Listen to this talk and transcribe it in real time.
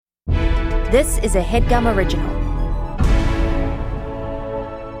This is a HeadGum original.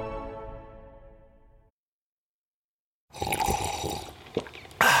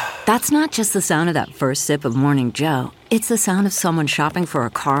 That's not just the sound of that first sip of Morning Joe. It's the sound of someone shopping for a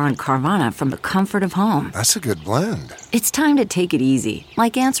car on Carvana from the comfort of home. That's a good blend. It's time to take it easy,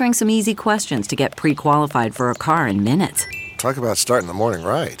 like answering some easy questions to get pre-qualified for a car in minutes. Talk about starting the morning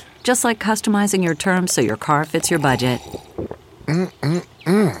right. Just like customizing your terms so your car fits your budget.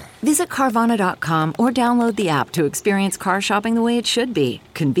 Visit Carvana.com or download the app to experience car shopping the way it should be.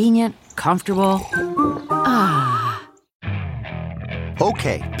 Convenient, comfortable.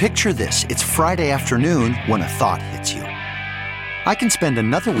 Okay, picture this. It's Friday afternoon when a thought hits you. I can spend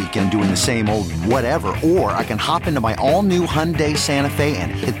another weekend doing the same old whatever, or I can hop into my all-new Hyundai Santa Fe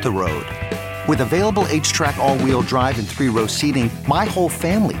and hit the road. With available H-Track all-wheel drive and 3-row seating, my whole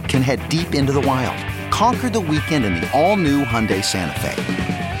family can head deep into the wild. Conquer the weekend in the all-new Hyundai Santa Fe.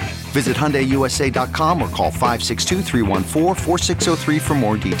 Visit HyundaiUSA.com or call 562-314-4603 for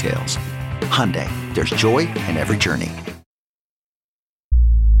more details. Hyundai, there's joy in every journey.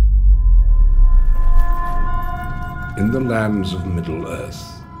 In the lands of Middle-earth,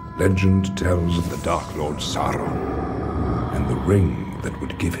 legend tells of the Dark Lord Sauron and the ring that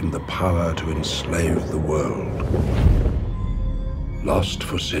would give him the power to enslave the world. Lost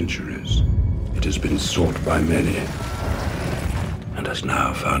for centuries, it has been sought by many, and has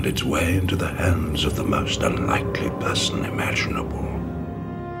now found its way into the hands of the most unlikely person imaginable.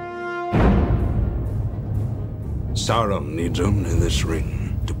 Sauron needs only this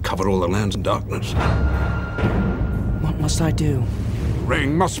ring to cover all the lands in darkness. What must I do? The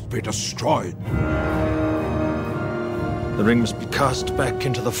ring must be destroyed. The ring must be cast back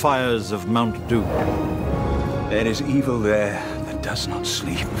into the fires of Mount Doom. There is evil there that does not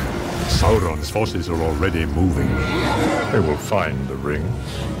sleep. Sauron's forces are already moving. They will find the ring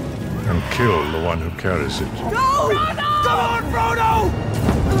and kill the one who carries it. Go! Frodo! Come on, Frodo!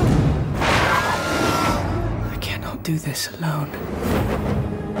 I cannot do this alone.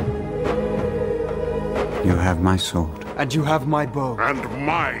 You have my sword. And you have my bow. And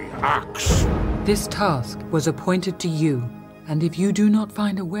my axe. This task was appointed to you, and if you do not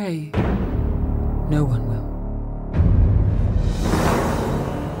find a way, no one will.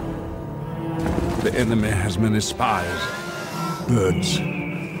 The enemy has many spies. Birds,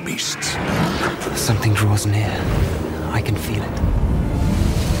 beasts. Something draws near. I can feel it.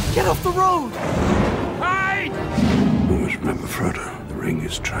 Get off the road! Hide! You must remember, Frodo, the ring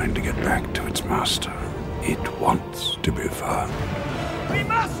is trying to get back to its master. It wants to be found. We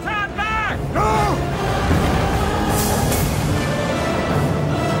must stand back! No!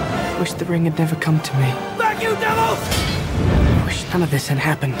 I wish the ring had never come to me. Back, you devils! I wish none of this had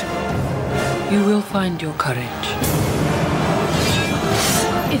happened. You will find your courage.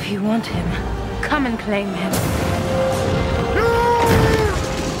 If you want him, come and claim him.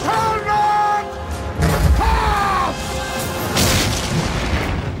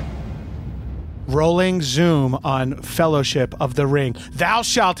 Rolling zoom on Fellowship of the Ring. Thou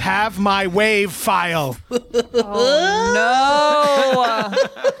shalt have my wave file. Oh, no.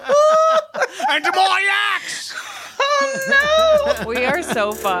 And my axe. Oh, no. We are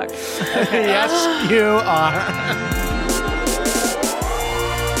so fucked. Okay. Yes, you are.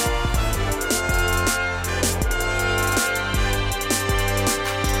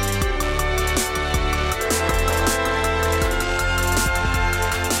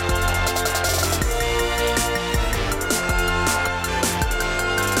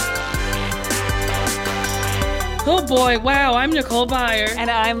 Oh boy, wow, I'm Nicole Byer. And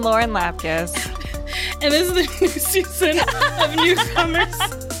I'm Lauren Lapkus. And this is the new season of Newcomers,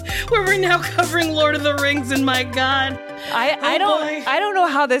 where we're now covering Lord of the Rings, and my God. I don't know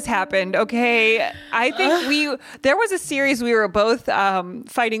how this happened, okay? I think there was a series we were both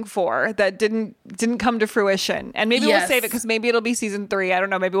fighting for that didn't come to fruition. And maybe we'll save it because maybe it'll be season 3. I don't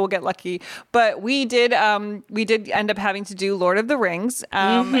know, maybe we'll get lucky. But we did end up having to do Lord of the Rings.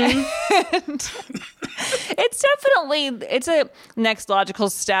 And it's a next logical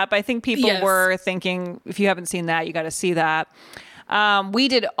step. I think people were thinking, if you haven't seen that, you got to see that. We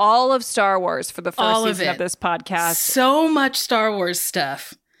did all of Star Wars for the first season of this podcast. So much Star Wars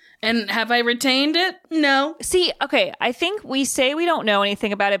stuff. And have I retained it? No. See, okay, I think we say we don't know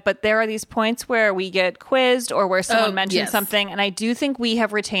anything about it, but there are these points where we get quizzed or where someone mentions something, and I do think we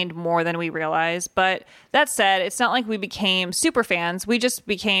have retained more than we realize, but That said, it's not like we became super fans. We just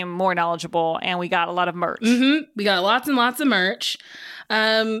became more knowledgeable, and we got a lot of merch. Mm-hmm. We got lots and lots of merch.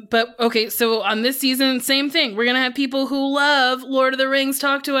 But okay, so on this season, same thing. We're going to have people who love Lord of the Rings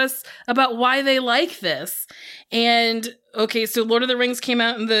talk to us about why they like this. And okay, so Lord of the Rings came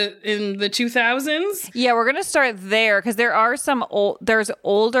out in the 2000s. Yeah, we're gonna start there because there are there's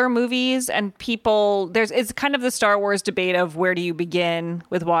older movies and it's kind of the Star Wars debate of where do you begin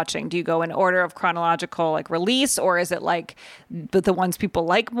with watching? Do you go in order of chronological like release, or is it like the ones people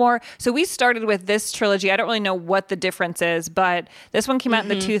like more? So we started with this trilogy. I don't really know what the difference is, but this one came out in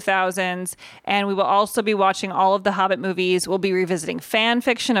the 2000s, and we will also be watching all of the Hobbit movies. We'll be revisiting fan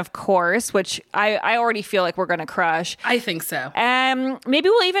fiction, of course, which I already feel like we're gonna crush. I think so. Maybe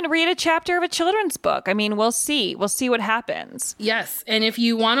we'll even read a chapter of a children's book. I mean, we'll see. We'll see what happens. Yes. And if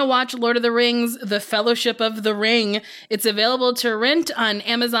you want to watch Lord of the Rings, The Fellowship of the Ring, it's available to rent on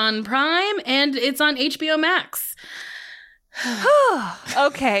Amazon Prime and it's on HBO Max.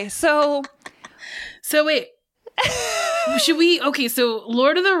 Okay. So wait. Should we? Okay. So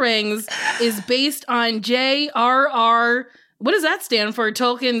Lord of the Rings is based on J.R.R. What does that stand for?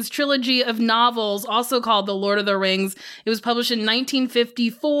 Tolkien's trilogy of novels, also called The Lord of the Rings. It was published in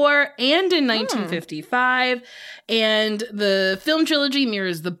 1954 and in 1955. And the film trilogy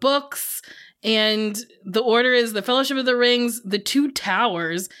mirrors the books. And the order is The Fellowship of the Rings, The Two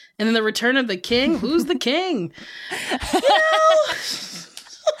Towers, and then The Return of the King. Who's the king?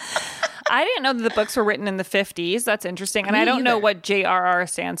 I didn't know that the books were written in the 50s. That's interesting. And I don't know what JRR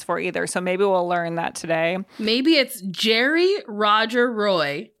stands for either. So maybe we'll learn that today. Maybe it's Jerry Roger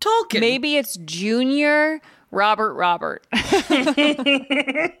Roy Tolkien. Maybe it's Junior Robert.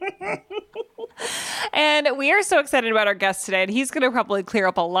 And we are so excited about our guest today, and he's going to probably clear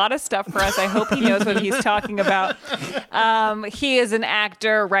up a lot of stuff for us. I hope he knows what he's talking about. He is an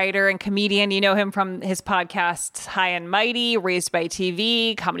actor, writer, and comedian. You know him from his podcasts High and Mighty, Raised by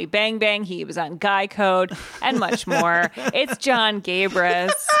TV, Comedy Bang Bang. He was on Guy Code, and much more. It's John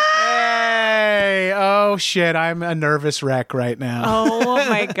Gabrus. Hey! Oh, shit. I'm a nervous wreck right now. Oh,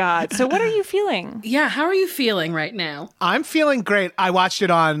 my God. So what are you feeling? Yeah, how are you feeling right now? I'm feeling great. I watched it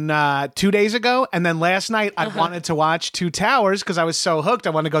on 2 days ago, and then last night I wanted to watch Two Towers because I was so hooked. I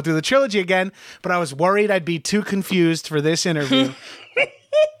wanted to go through the trilogy again, but I was worried I'd be too confused for this interview.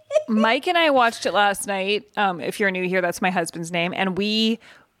 Mike and I watched it last night. If you're new here, that's my husband's name. And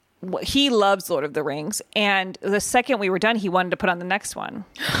he loves Lord of the Rings. And the second we were done, he wanted to put on the next one.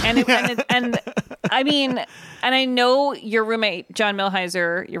 And I mean, and I know your roommate, John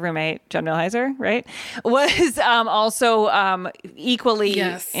Milheiser, right? Was also equally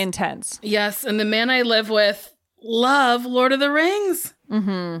intense. Yes. And the man I live with love Lord of the Rings.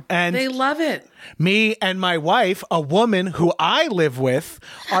 Mm-hmm. And they love it. Me and my wife, a woman who I live with,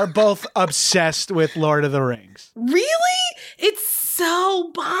 are both obsessed with Lord of the Rings. Really? It's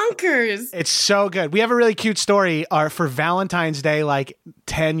so bonkers. It's so good. We have a really cute story for Valentine's Day, like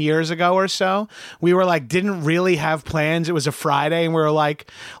 10 years ago or so. We were like, didn't really have plans. It was a Friday, and we were like,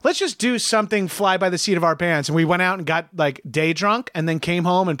 let's just do something fly by the seat of our pants. And we went out and got like day drunk, and then came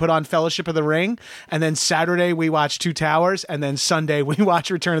home and put on Fellowship of the Ring. And then Saturday we watched Two Towers, and then Sunday we watched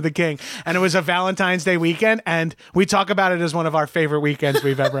Return of the King. And it was a Valentine's Day weekend, and we talk about it as one of our favorite weekends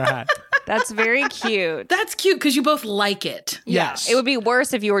we've ever had. That's very cute. That's cute because you both like it. Yes. It would be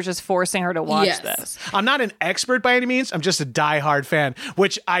worse if you were just forcing her to watch this. I'm not an expert by any means. I'm just a diehard fan,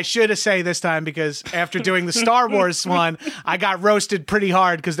 which I should say this time because after doing the Star Wars one, I got roasted pretty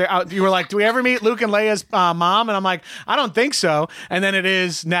hard because you were like, do we ever meet Luke and Leia's mom? And I'm like, I don't think so. And then it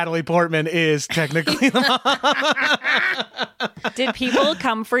is Natalie Portman is technically the mom. Did people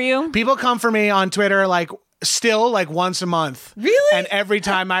come for you? People come for me on Twitter still like once a month. Really? And every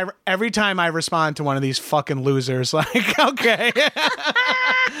time I respond to one of these fucking losers, like, okay.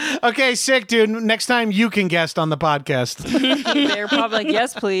 Okay, sick, dude. Next time you can guest on the podcast. They're probably like,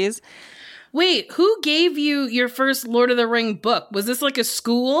 yes, please. Wait, who gave you your first Lord of the Ring book? Was this like a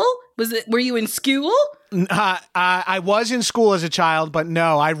school? Were you in school? I was in school as a child, but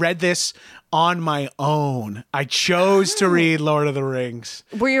no, I read this on my own. I chose to read Lord of the Rings.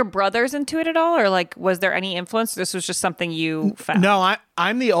 Were your brothers into it at all? Or like, was there any influence? This was just something you found? No,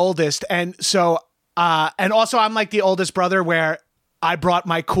 I'm the oldest. And so, and also I'm like the oldest brother where I brought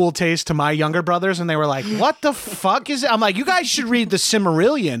my cool taste to my younger brothers, and they were like, what the fuck is it? I'm like, you guys should read the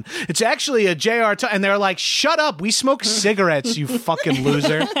Silmarillion. It's actually a J.R. And they're like, shut up. We smoke cigarettes, you fucking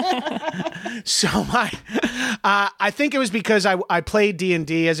loser. So I think it was because I played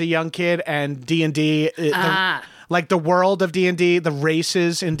D&D as a young kid, and D&D, like the world of D&D, the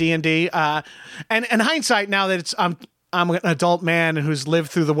races in D&D. And in hindsight, now that I'm an adult man who's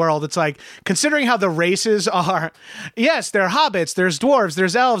lived through the world. It's like, considering how the races are, yes, there are hobbits, there's dwarves,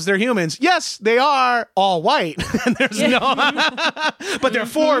 there's elves, they're humans. Yes, they are all white. And there's but they're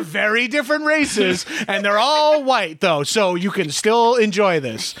 4 very different races, and they're all white, though, so you can still enjoy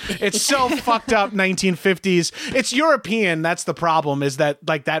this. It's so fucked up 1950s. It's European. That's the problem, is that,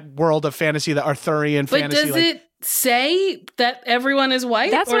 like, that world of fantasy, the Arthurian fantasy. But does it say that everyone is white?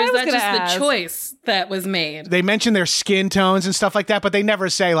 That's or what is I was that just gonna ask. the choice that was made? They mention their skin tones and stuff like that, but they never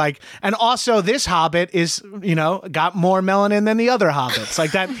say, like, and also this hobbit is, you know, got more melanin than the other hobbits.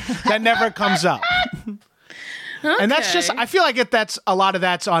 Like, that never comes up. Okay. And that's just, I feel like that's a lot of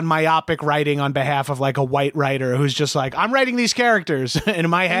that's on myopic writing on behalf of, like, a white writer who's just like, I'm writing these characters. And in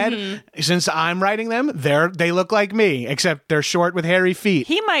my head, since I'm writing them, they look like me, except they're short with hairy feet.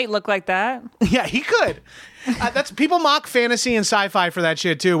 He might look like that. Yeah, he could. That's people mock fantasy and sci-fi for that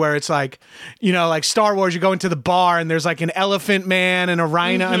shit too, where it's like, you know, like Star Wars, you go into the bar and there's like an elephant man and a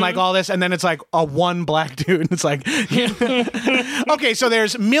rhino and like all this, and then it's like a one black dude. And it's like, okay, so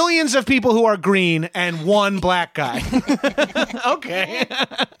there's millions of people who are green and one black guy. Okay.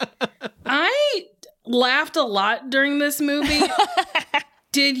 I laughed a lot during this movie.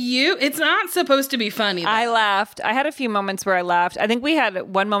 Did you? It's not supposed to be funny, though. I laughed. I had a few moments where I laughed. I think we had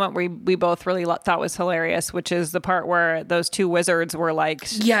one moment where we both really thought was hilarious, which is the part where those 2 wizards were like,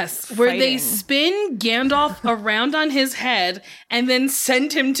 yes, where they spin Gandalf around on his head and then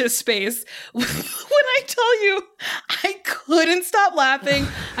send him to space. When I tell you, I couldn't stop laughing.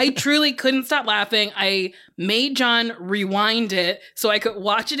 I truly couldn't stop laughing. I made John rewind it so I could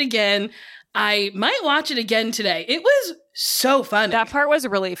watch it again. I might watch it again today. It was so funny. That part was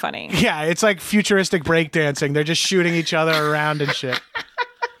really funny. Yeah, it's like futuristic breakdancing. They're just shooting each other around and shit.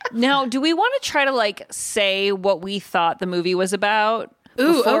 Now, do we want to try to, like, say what we thought the movie was about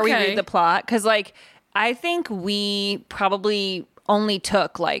before we read the plot? Because, like, I think we probably only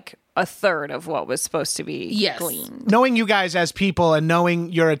took, like, a third of what was supposed to be gleaned. Knowing you guys as people and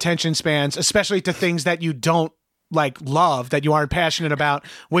knowing your attention spans, especially to things that you don't, like, love, that you aren't passionate about,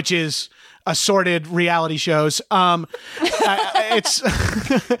 which is assorted reality shows. I'm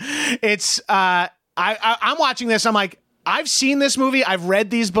watching this. I'm like, I've seen this movie. I've read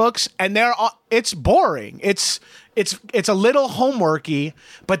these books, and it's boring. It's a little homeworky,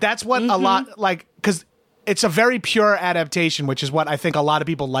 but that's what a lot, like, because it's a very pure adaptation, which is what I think a lot of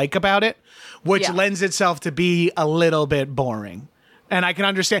people like about it, which lends itself to be a little bit boring. And I can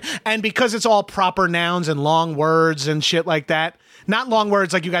understand. And because it's all proper nouns and long words and shit like that, not long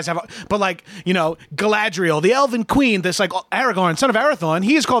words like you guys have, but like, you know, Galadriel, the Elven Queen, this like Aragorn, son of Arathorn,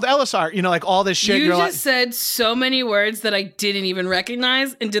 he is called Elisar, you know, like all this shit. You just said so many words that I didn't even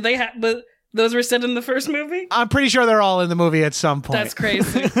recognize. And did they but those were said in the first movie? I'm pretty sure they're all in the movie at some point. That's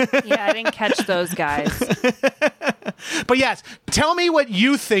crazy. Yeah, I didn't catch those guys. But yes, tell me what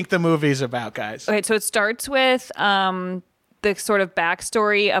you think the movie's about, guys. Okay, so it starts with the sort of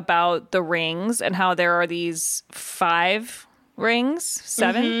backstory about the rings and how there are these 5 rings,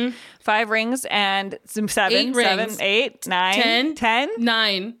 7, 5 rings, and 7, 7, 8, 9, 10,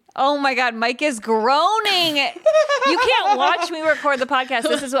 9. Oh my God, Mike is groaning. You can't watch me record the podcast.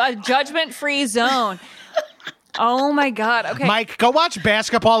 This is a judgment-free zone. Oh my God. Okay. Mike, go watch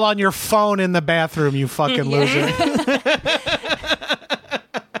basketball on your phone in the bathroom, you fucking loser.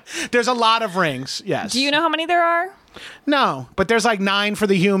 There's a lot of rings, yes. Do you know how many there are? No, but there's like 9 for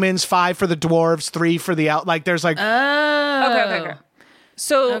the humans, 5 for the dwarves, 3 for the like there's like Okay.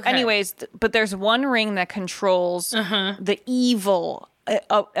 So anyways, but there's one ring that controls the evil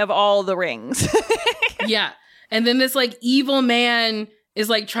of all the rings. Yeah. And then this like evil man is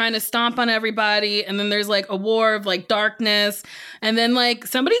like trying to stomp on everybody, and then there's like a war of like darkness, and then like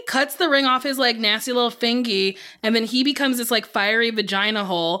somebody cuts the ring off his like nasty little fingy, and then he becomes this like fiery vagina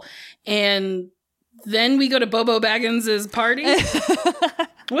hole, and then we go to Bobo Baggins' party.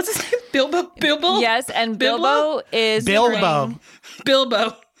 What's his name? Bilbo? Yes, and Bilbo is Bilbo.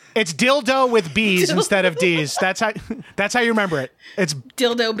 Bilbo. It's dildo with B's instead of D's. That's how you remember it. It's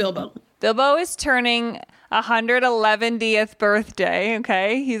Dildo Bilbo. Bilbo is turning 111th birthday.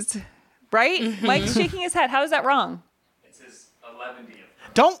 Okay, he's right. Mike's shaking his head. How is that wrong? It's his 11th.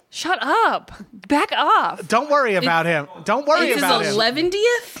 Don't shut up. Back off. Don't worry about him. Don't worry about him. It's his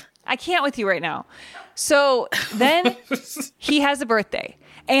 11th. I can't with you right now. So then he has a birthday,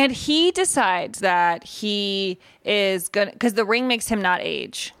 and he decides that he is gonna, because the ring makes him not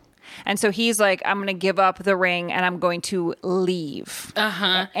age. And so he's like, I'm going to give up the ring and I'm going to leave.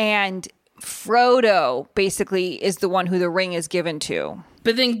 And Frodo basically is the one who the ring is given to.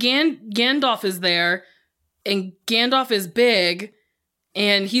 But then Gandalf is there, and Gandalf is big,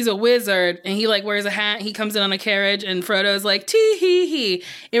 and he's a wizard, and he like wears a hat. He comes in on a carriage, and Frodo's like, tee hee hee.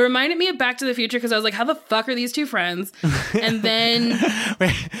 It reminded me of Back to the Future because I was like, how the fuck are these two friends? And then,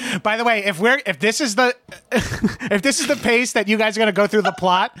 by the way, if this is the pace that you guys are gonna go through the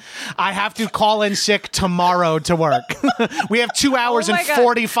plot, I have to call in sick tomorrow to work. We have 2 hours and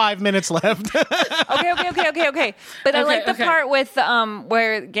 45 minutes left. Okay. But I like the part with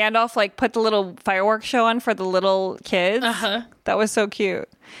where Gandalf like put the little fireworks show on for the little kids. That was so cute.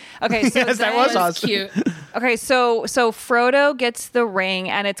 Okay, so yes, that was awesome. Cute. Okay, so Frodo gets the ring,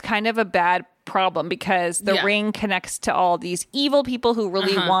 and it's kind of a bad problem because the ring connects to all these evil people who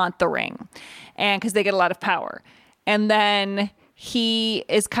really want the ring, and because they get a lot of power. And then he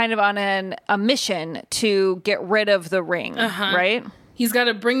is kind of on a mission to get rid of the ring, right? He's got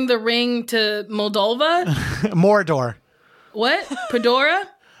to bring the ring to Moldova. Mordor. What? Pedora?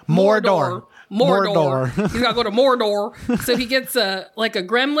 Mordor. He's got to go to Mordor. So he gets a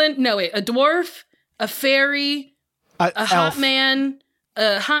gremlin. No, wait. A dwarf, a fairy, a hot man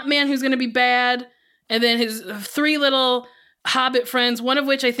who's going to be bad, and then his 3 little hobbit friends, one of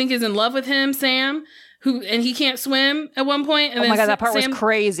which I think is in love with him, Sam, and he can't swim at one point. And oh my God, that part was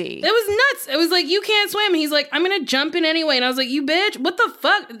crazy. It was nuts. It was like, you can't swim. And he's like, I'm going to jump in anyway. And I was like, you bitch, what the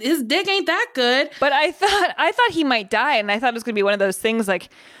fuck? His dick ain't that good. But I thought he might die. And I thought it was going to be one of those things like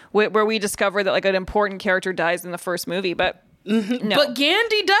where we discover that like an important character dies in the first movie. But no. But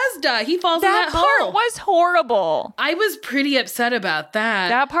Gandhi does die. He falls in that hole. That part was horrible. I was pretty upset about that.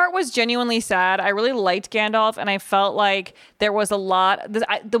 That part was genuinely sad. I really liked Gandalf, and I felt like there was a lot.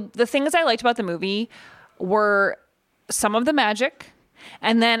 The things I liked about the movie were some of the magic,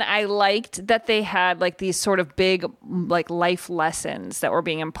 and then I liked that they had like these sort of big like life lessons that were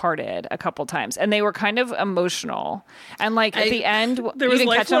being imparted a couple times, and they were kind of emotional. And like at the end, there was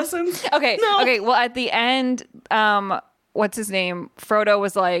life lessons. Okay, well at the end, what's his name? Frodo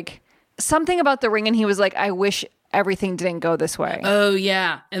was like something about the ring, and he was like, I wish everything didn't go this way. Oh,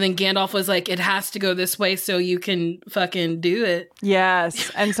 yeah. And then Gandalf was like, it has to go this way so you can fucking do it. Yes.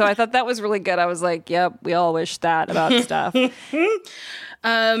 And so I thought that was really good. I was like, yep, we all wish that about stuff.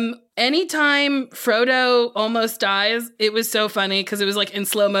 Anytime Frodo almost dies, it was so funny because it was like in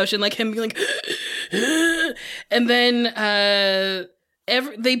slow motion, like him being like, and then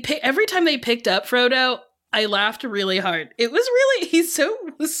every time they picked up Frodo, I laughed really hard. It was really, he's so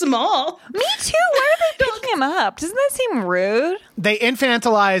small. Me too. Why are they picking him up? Doesn't that seem rude? They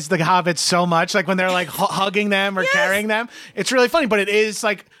infantilize the hobbits so much, like when they're like hugging them or carrying them. It's really funny, but it is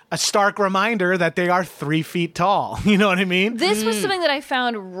like a stark reminder that they are 3 feet tall. You know what I mean? This was something that I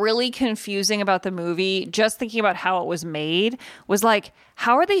found really confusing about the movie. Just thinking about how it was made was like,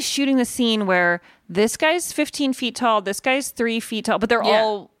 how are they shooting the scene where this guy's 15 feet tall, this guy's 3 feet tall, but they're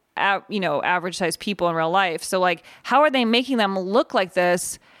all average sized people in real life. So like, how are they making them look like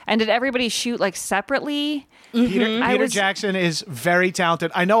this? And did everybody shoot like separately? Peter Jackson is very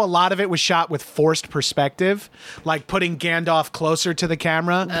talented. I know a lot of it was shot with forced perspective, like putting Gandalf closer to the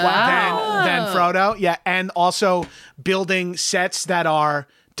camera than Frodo. Yeah. And also building sets that are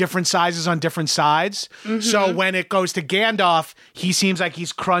different sizes on different sides. So when it goes to Gandalf, he seems like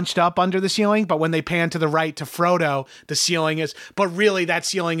he's crunched up under the ceiling, but when they pan to the right to Frodo, the ceiling is, but really that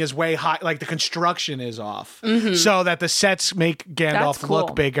ceiling is way high, like the construction is off. So that the sets make Gandalf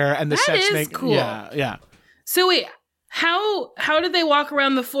look bigger and the sets make cool. Yeah. So wait, how did they walk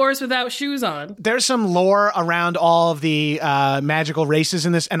around the forest without shoes on? There's some lore around all of the magical races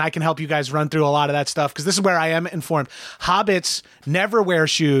in this, and I can help you guys run through a lot of that stuff because this is where I am informed. Hobbits never wear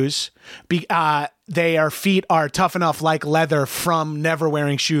shoes. Their feet are tough enough like leather from never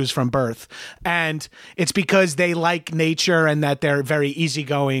wearing shoes from birth. And it's because they like nature and that they're very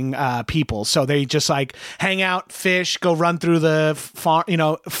easygoing people. So they just like hang out, fish, go run through the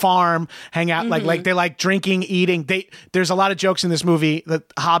farm, hang out, like they like drinking, eating. There's a lot of jokes in this movie that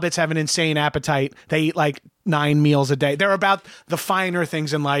hobbits have an insane appetite. They eat like 9 meals a day. They're about the finer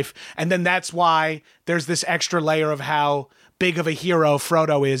things in life. And then that's why there's this extra layer of how big of a hero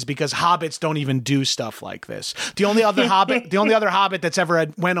Frodo is, because hobbits don't even do stuff like this. The only other hobbit that's ever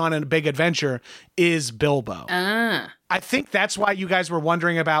went on a big adventure is Bilbo. I think that's why you guys were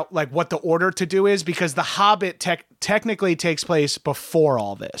wondering about like what the order to do is, because the Hobbit technically takes place before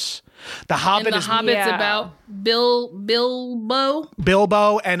all this. The Hobbit is about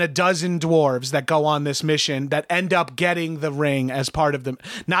Bilbo and a dozen dwarves that go on this mission that end up getting the ring as part of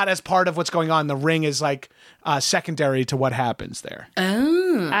not as part of what's going on. The ring is like secondary to what happens there.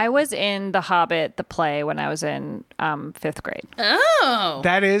 Oh, I was in The Hobbit, the play, when I was in 5th grade. Oh,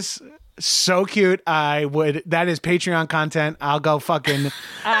 that is So cute. That is Patreon content. I'll go top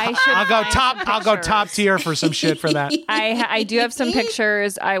tier for some shit for that. I do have some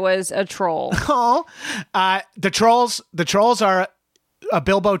pictures. I was a troll. Oh, the trolls are.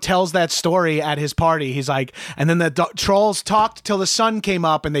 Bilbo tells that story at his party. He's like, and then the trolls talked till the sun came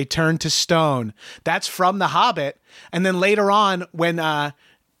up and they turned to stone. That's from The Hobbit. And then later on, when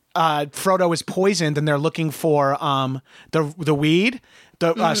Frodo is poisoned and they're looking for the weed,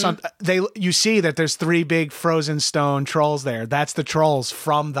 you see that there's 3 big frozen stone trolls there. That's the trolls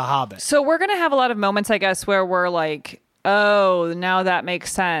from The Hobbit. So we're gonna have a lot of moments, I guess, where we're like, oh, now that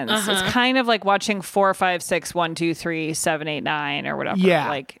makes sense. It's kind of like watching 4, 5, 6, 1, 2, 3, 7, 8, 9 or whatever. Yeah.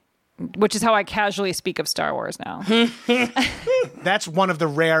 Like, which is how I casually speak of Star Wars now. That's one of the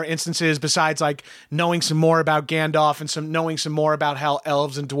rare instances, besides like knowing some more about Gandalf and knowing some more about how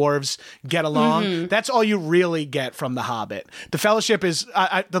elves and dwarves get along. That's all you really get from The Hobbit. The Fellowship is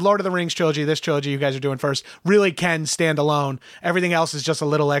the Lord of the Rings trilogy. This trilogy you guys are doing first really can stand alone. Everything else is just a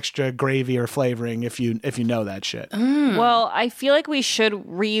little extra gravy or flavoring if you know that shit. Well, I feel like we should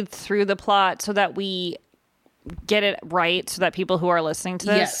read through the plot so that we get it right, so that people who are listening to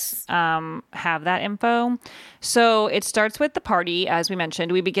this have that info. So it starts with the party, as we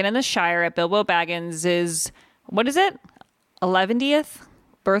mentioned. We begin in the Shire at Bilbo Baggins's, what is it? 11th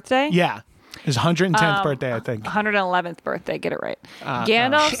birthday? Yeah. His 110th birthday, I think. 111th birthday, get it right.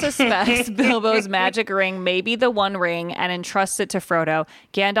 Gandalf suspects Bilbo's magic ring may be the One Ring and entrusts it to Frodo.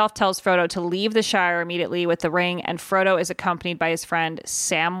 Gandalf tells Frodo to leave the Shire immediately with the ring, and Frodo is accompanied by his friend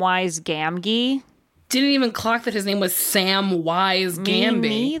Samwise Gamgee. Didn't even clock that his name was Samwise Gamgee. Me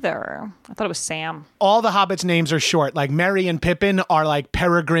neither. I thought it was Sam. All the Hobbits' names are short. Like Merry and Pippin are like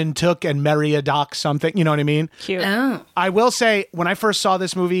Peregrine Took and Meriadoc something. You know what I mean? Cute. Oh. I will say, when I first saw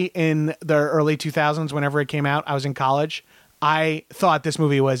this movie in the early 2000s, whenever it came out, I was in college. I thought this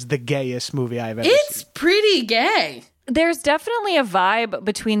movie was the gayest movie I've ever seen. It's pretty gay. There's definitely a vibe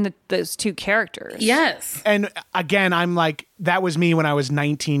between those two characters. Yes. And again, I'm like, that was me when I was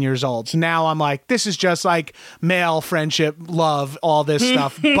 19 years old. So now I'm like, this is just like male friendship, love, all this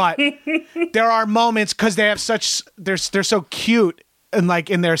stuff. But there are moments, because they have they're so cute and like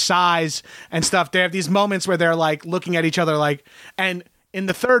in their size and stuff. They have these moments where they're like looking at each other like, and in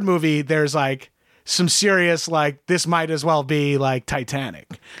the third movie, there's like some serious, like, this might as well be like Titanic.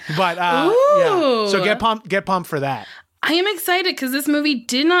 But yeah, so get pumped for that. I am excited because this movie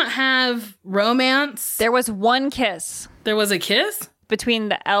did not have romance. There was one kiss. There was a kiss? Between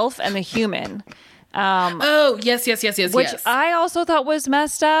the elf and the human. Yes. Which I also thought was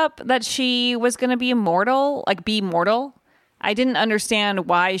messed up, that she was going to be immortal, like be mortal. I didn't understand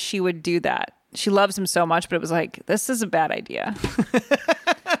why she would do that. She loves him so much, but it was like, this is a bad idea.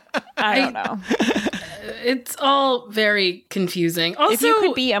 I don't know. It's all very confusing. Also, if you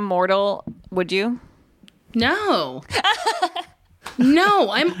could be immortal, would you? No. No,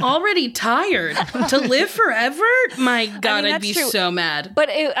 I'm already tired. To live forever? My God, I'd be so mad. But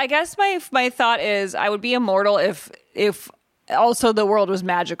I guess my thought is I would be immortal if also the world was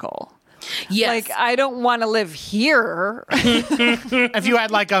magical. Yes. Like, I don't want to live here. If you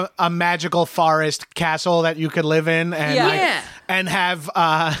had like a magical forest castle that you could live in and have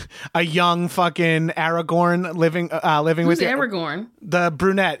a young fucking Aragorn living with you. Aragorn? The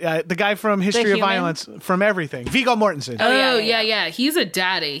brunette, the guy from History of Violence, from everything. Viggo Mortensen. Oh, yeah. He's a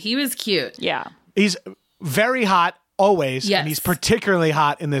daddy. He was cute. Yeah. He's very hot. Always, yes. And he's particularly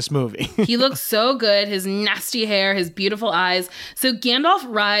hot in this movie. He looks so good. His nasty hair, his beautiful eyes. So Gandalf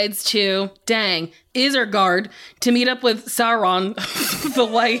rides to, Isengard to meet up with Sauron the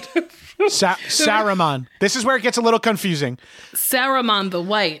White. Saruman. This is where it gets a little confusing. Saruman the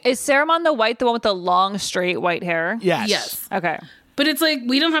White. Is Saruman the White the one with the long, straight white hair? Yes. Okay. But it's like,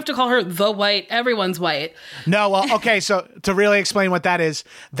 we don't have to call her the White. Everyone's white. No, well, okay, so to really explain what that is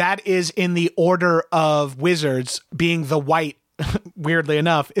in the order of wizards, being the White, weirdly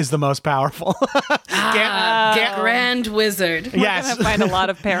enough, is the most powerful. Grand Wizard. Yes. We're going to find a lot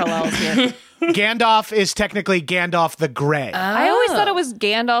of parallels here. Gandalf is technically Gandalf the Grey. I always thought it was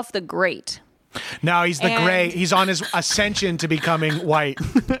Gandalf the Great. No, he's the Grey. He's on his ascension to becoming white.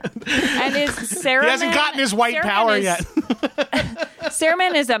 And is Saruman... He hasn't gotten his white power yet.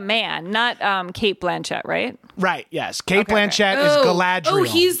 Saruman is a man, not Kate Blanchett, right? Right, yes. Kate Blanchett is Galadriel. Oh,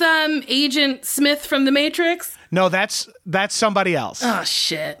 he's Agent Smith from The Matrix? No, that's somebody else. Oh,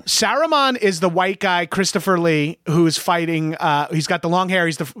 shit. Saruman is the white guy, Christopher Lee, who's fighting. He's got the long hair.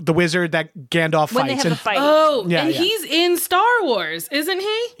 He's the wizard that Gandalf when fights. They have the fight. Oh, yeah, and he's in Star Wars, isn't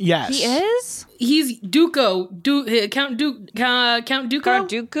he? Yes. He is? He's Dooku. Count Dooku? Count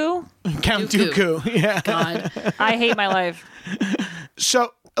Dooku? Count Dooku, yeah. God. I hate my life.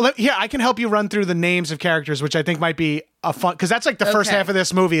 So Here, I can help you run through the names of characters, which I think might be a fun, because that's like the first half of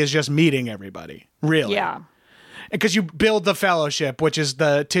this movie is just meeting everybody, really. Yeah. Because you build the Fellowship, which is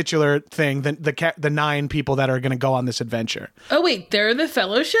the titular thing, the 9 people that are going to go on this adventure. Oh, wait, they're the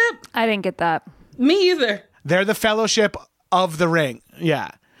Fellowship? I didn't get that. Me either. They're the Fellowship of the Ring. Yeah.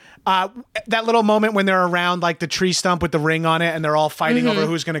 That little moment when they're around like the tree stump with the ring on it and they're all fighting over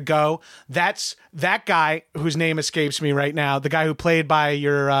who's going to go. That's that guy whose name escapes me right now. The guy who played by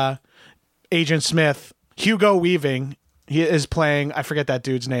your Agent Smith, Hugo Weaving. He is playing, I forget that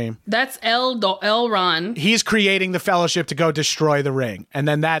dude's name. That's Elron. He's creating the Fellowship to go destroy the ring. And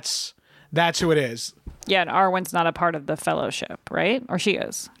then that's who it is. Yeah, and Arwen's not a part of the Fellowship, right? Or she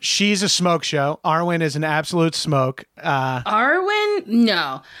is? She's a smoke show. Arwen is an absolute smoke. Arwen?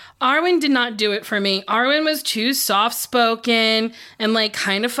 No. Arwen did not do it for me. Arwen was too soft-spoken and like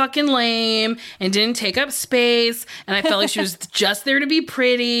kind of fucking lame and didn't take up space. And I felt like she was just there to be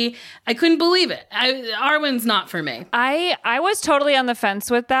pretty. I couldn't believe it. Arwen's not for me. I was totally on the fence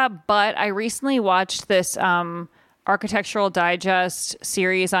with that, but I recently watched this Architectural Digest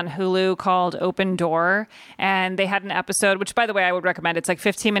series on Hulu called Open Door, and they had an episode, which by the way I would recommend. It's like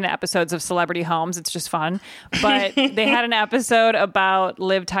 15-minute episodes of celebrity homes. It's just fun. But they had an episode about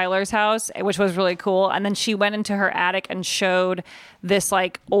Liv Tyler's house, which was really cool. And then she went into her attic and showed this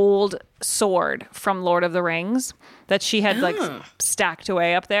like old sword from Lord of the Rings that she had like stacked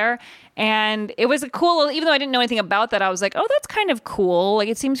away up there. And it was a cool, even though I didn't know anything about that, I was like, oh, that's kind of cool. Like,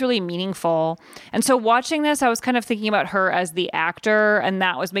 it seems really meaningful. And so watching this, I was kind of thinking about her as the actor, and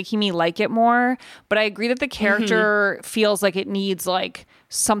that was making me like it more. But I agree that the character feels like it needs like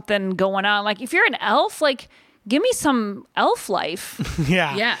something going on. Like, if you're an elf, like, give me some elf life.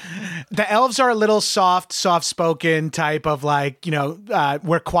 Yeah. The elves are a little soft-spoken type of like,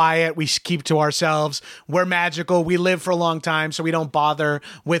 we're quiet, we keep to ourselves, we're magical, we live for a long time, so we don't bother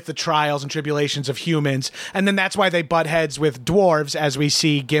with the trials and tribulations of humans. And then that's why they butt heads with dwarves, as we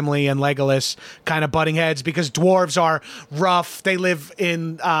see Gimli and Legolas kind of butting heads, because dwarves are rough, they live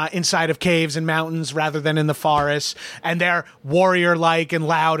inside of caves and mountains rather than in the forests, and they're warrior-like and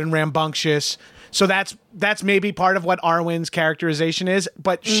loud and rambunctious. So that's maybe part of what Arwen's characterization is,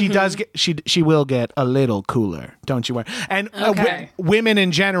 but she does get she will get a little cooler, don't you worry. And women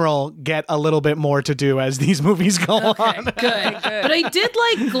in general get a little bit more to do as these movies go on. Good. But I did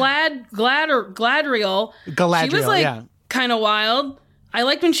like Galadriel. She was like kind of wild. I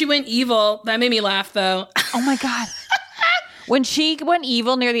liked when she went evil. That made me laugh though. Oh my God. When she went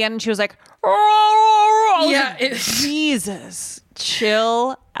evil near the end and she was like, Jesus.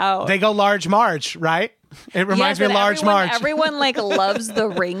 Chill out. They go Large Marge, right? It reminds me of Large Marge. Everyone like loves the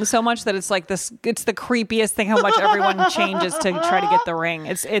ring so much that it's like this. It's the creepiest thing how much everyone changes to try to get the ring.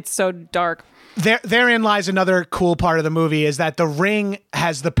 It's so dark. Therein lies another cool part of the movie is that the ring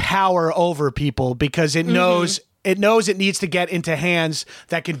has the power over people because it knows it needs to get into hands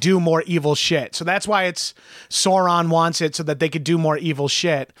that can do more evil shit. So that's why Sauron wants it so that they could do more evil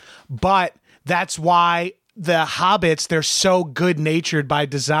shit. But that's why the hobbits, they're so good-natured by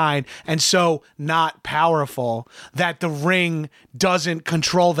design and so not powerful that the ring doesn't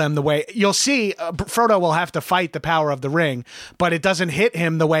control them the way... You'll see Frodo will have to fight the power of the ring, but it doesn't hit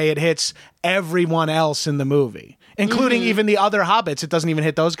him the way it hits everyone else in the movie, including even the other hobbits. It doesn't even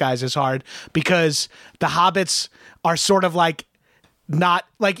hit those guys as hard because the hobbits are sort of like... Not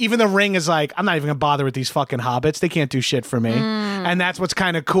like even the ring is like, I'm not even gonna bother with these fucking hobbits. They can't do shit for me. And that's what's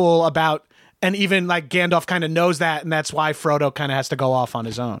kind of cool about... And even like Gandalf kind of knows that, and that's why Frodo kind of has to go off on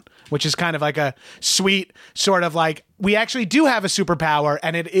his own, which is kind of like a sweet sort of like, we actually do have a superpower,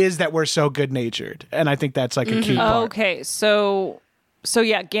 and it is that we're so good-natured. And I think that's like a key part. Okay, so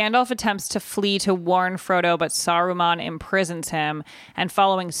yeah, Gandalf attempts to flee to warn Frodo, but Saruman imprisons him. And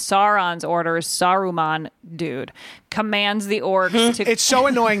following Sauron's orders, Saruman, commands the orcs to... It's so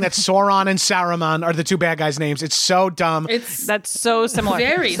annoying that Sauron and Saruman are the two bad guys' names. It's so dumb. That's so similar.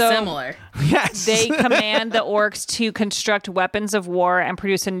 Very similar. Yes. They command the orcs to construct weapons of war and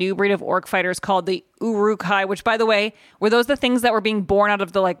produce a new breed of orc fighters called the Uruk-hai, which, by the way, were those the things that were being born out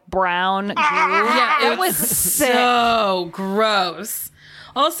of the like brown goo? Yeah, it was so gross.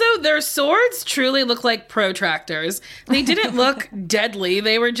 Also, their swords truly look like protractors. They didn't look deadly.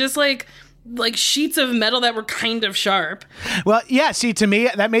 They were just like sheets of metal that were kind of sharp. Well, yeah, see, to me,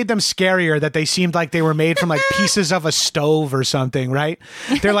 that made them scarier, that they seemed like they were made from like pieces of a stove or something, right?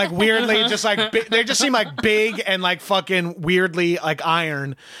 They're like weirdly just like, they just seem like big and like fucking weirdly like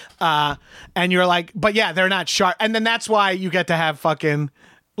iron. And you're like, but yeah, they're not sharp. And then that's why you get to have fucking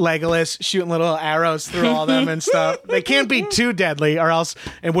Legolas shooting little arrows through all them and stuff. They can't be too deadly, or else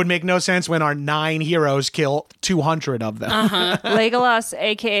it would make no sense when our 9 heroes kill 200 of them. Legolas,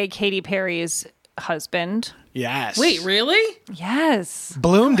 aka Katy Perry's husband. Yes. Wait, really? Yes.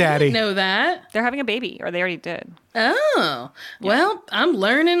 Bloom Daddy. I didn't know that. They're having a baby, or they already did. Oh, well, I'm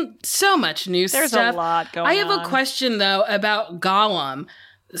learning so much new stuff. There's a lot going on. I have a question, though, about Gollum.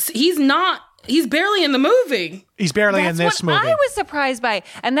 He's barely in the movie. He's barely in this movie. I was surprised by,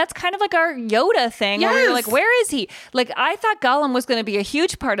 and that's kind of like our Yoda thing. Where you're like, where is he? Like, I thought Gollum was going to be a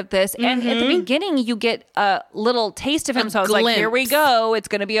huge part of this, and at the beginning you get a little taste of him. So I was like, here we go. It's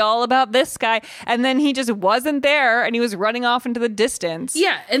going to be all about this guy, and then he just wasn't there, and he was running off into the distance.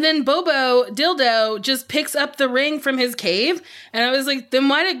 Yeah, and then Bobo Dildo just picks up the ring from his cave, and I was like, then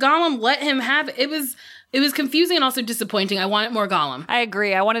why did Gollum let him have it? It was confusing and also disappointing. I wanted more Gollum. I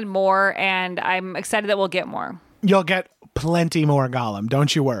agree. I wanted more, and I'm excited that we'll get more. You'll get plenty more Gollum.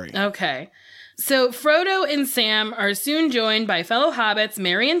 Don't you worry. Okay. So Frodo and Sam are soon joined by fellow hobbits,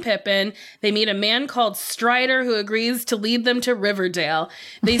 Merry and Pippin. They meet a man called Strider who agrees to lead them to Riverdale.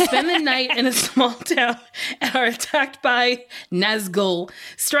 They spend the night in a small town and are attacked by Nazgul.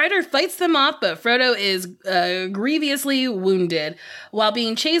 Strider fights them off, but Frodo is grievously wounded. While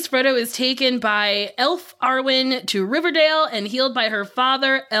being chased, Frodo is taken by Elf Arwen to Riverdale and healed by her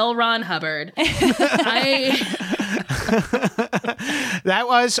father, L. Ron Hubbard. That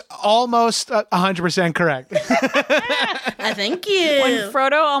was almost 100% correct. Thank you. When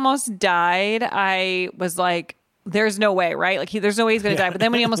Frodo almost died, I was like, there's no way, right? Like, there's no way he's going to die. But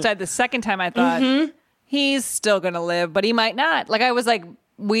then when he almost died the second time, I thought, he's still going to live, but he might not. Like, I was like,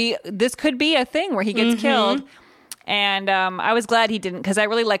 this could be a thing where he gets killed. And I was glad he didn't, because I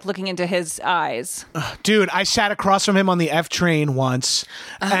really like looking into his eyes. Dude, I sat across from him on the F train once,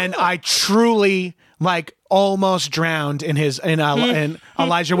 and I truly, almost drowned in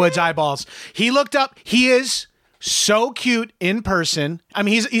Elijah Wood's eyeballs. He looked up. He is so cute in person. I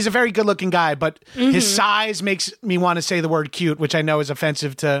mean, he's a very good-looking guy, but his size makes me want to say the word cute, which I know is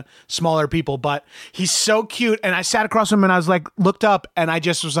offensive to smaller people, but he's so cute. And I sat across from him and I was looked up, and I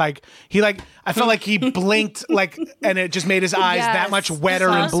just was like, I felt like he blinked, and it just made his eyes that much wetter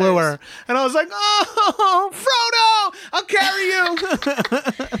and bluer. And I was like, oh, Frodo, I'll carry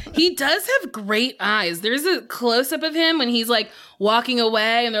you. He does have great eyes. There's a close-up of him when he's walking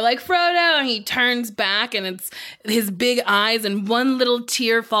away, and they're like, Frodo, and he turns back, and it's his big eyes, and one little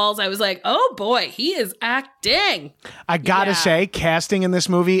tear falls. I was like, oh boy, he is acting. I gotta say, casting in this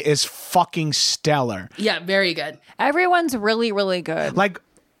movie is fucking stellar. Yeah, very good. Everyone's really, really good.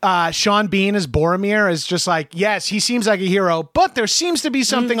 Sean Bean as Boromir is just yes, he seems like a hero, but there seems to be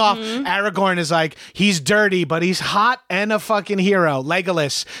something off. Aragorn is he's dirty, but he's hot and a fucking hero.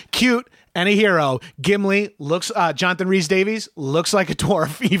 Legolas, cute and a hero. Gimli looks, Jonathan Rhys-Davies looks like a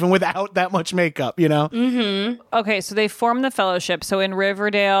dwarf, even without that much makeup, you know? Okay, so they form the Fellowship. So in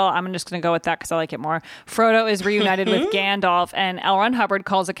Riverdale, I'm just going to go with that because I like it more. Frodo is reunited with Gandalf, and L. Ron Hubbard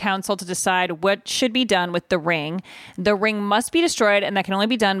calls a council to decide what should be done with the ring. The ring must be destroyed, and that can only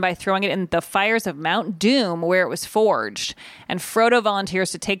be done by throwing it in the fires of Mount Doom, where it was forged. And Frodo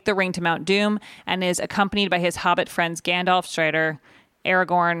volunteers to take the ring to Mount Doom and is accompanied by his hobbit friends Gandalf, Strider,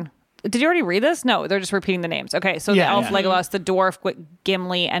 Aragorn. Did you already read this? No, they're just repeating the names. Okay, so the elf Legolas, the dwarf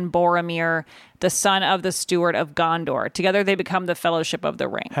Gimli, and Boromir, the son of the steward of Gondor. Together they become the Fellowship of the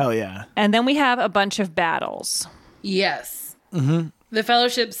Ring. Hell yeah. And then we have a bunch of battles. Yes. The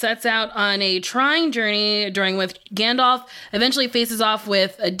Fellowship sets out on a trying journey during which Gandalf eventually faces off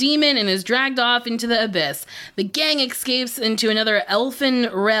with a demon and is dragged off into the abyss. The gang escapes into another elfin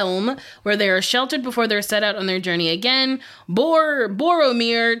realm where they are sheltered before they're set out on their journey again.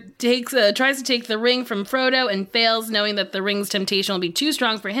 Boromir tries to take the ring from Frodo and fails, knowing that the ring's temptation will be too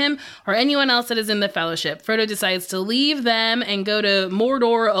strong for him or anyone else that is in the Fellowship. Frodo decides to leave them and go to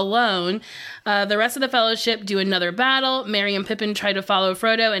Mordor alone. The rest of the Fellowship do another battle. Merry and Pippin try to follow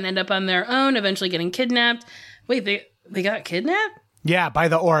Frodo and end up on their own, eventually getting kidnapped. Wait, they got kidnapped? Yeah, by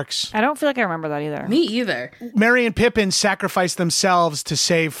the orcs. I don't feel like I remember that either. Me either. Merry and Pippin sacrificed themselves to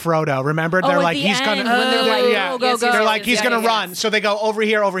save Frodo. Remember? They're at the he's end, gonna. when they're Go. They're he's gonna run. Yes. So they go over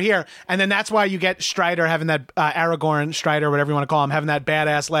here, and then that's why you get Strider having that Aragorn, Strider, whatever you want to call him, having that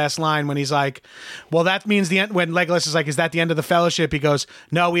badass last line when he's like, "Well, that means the end." When Legolas is like, "Is that the end of the Fellowship?" He goes,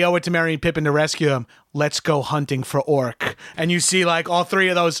 "No, we owe it to Merry and Pippin to rescue him. Let's go hunting for orc." And you see all three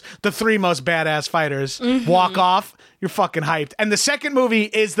of those, the three most badass fighters, walk off. You're fucking hyped. And the second movie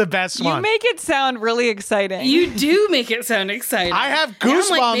is the best one. You make it sound really exciting. You do make it sound exciting. I have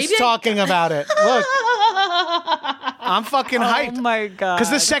goosebumps talking about it. Look. I'm fucking hyped. Oh my God. Because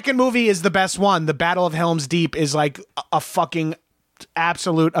the second movie is the best one. The Battle of Helm's Deep is a fucking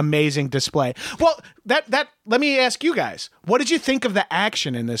absolute amazing display. Well, that let me ask you guys, what did you think of the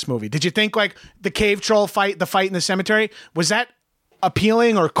action in this movie? Did you think like the cave troll fight, the fight in the cemetery, was that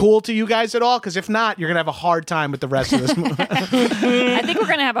appealing or cool to you guys at all? Because if not, you're gonna have a hard time with the rest of this movie. I think we're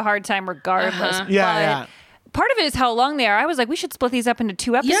gonna have a hard time regardless. Yeah. Part of it is how long they are. I was like, we should split these up into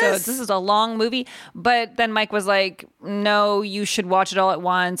 2 episodes. Yes. This is a long movie. But then Mike was like, no, you should watch it all at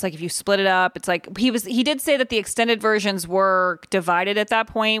once. Like if you split it up, it's like he did say that the extended versions were divided at that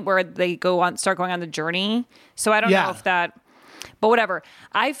point where they start going on the journey. So I don't know if that, but whatever.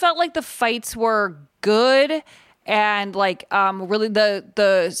 I felt like the fights were good. And like really the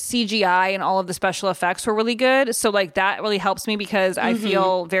CGI and all of the special effects were really good. So like that really helps me because I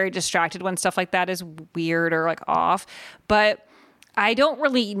feel very distracted when stuff like that is weird or like off. But I don't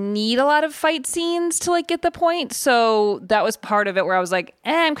really need a lot of fight scenes to like get the point. So that was part of it where I was like,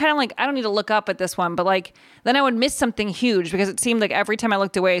 I'm kind of like, I don't need to look up at this one. But like, then I would miss something huge because it seemed like every time I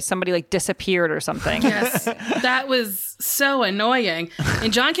looked away, somebody like disappeared or something. Yes, that was so annoying.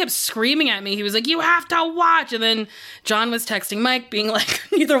 And John kept screaming at me. He was like, you have to watch. And then John was texting Mike being like,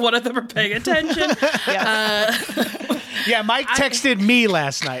 neither one of them are paying attention. Yeah, Mike texted me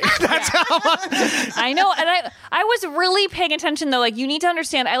last night. That's how I know. And I was really paying attention though. Like you need to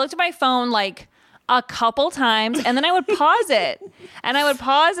understand, I looked at my phone like a couple times and then I would pause it. And I would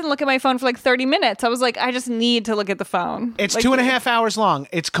pause and look at my phone for like 30 minutes. I was like, I just need to look at the phone. It's like, 2.5 hours long.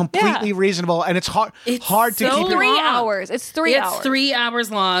 It's completely reasonable and it's hard to keep it. 3 hours. It's 3 hours. It's 3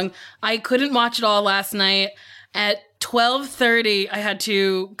 hours long. I couldn't watch it all last night. At 12:30, I had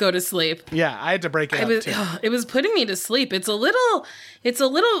to go to sleep. Yeah, I had to break it up too. It was putting me to sleep. It's a little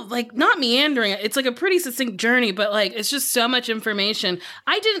like not meandering. It's like a pretty succinct journey, but like it's just so much information.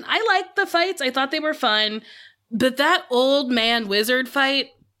 I liked the fights. I thought they were fun. But that old man wizard fight,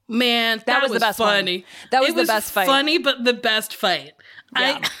 man, that was the best funny. One. That was the best fight. Funny, but the best fight.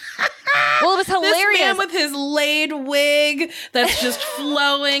 Yeah. Well, it was hilarious. This man with his laid wig that's just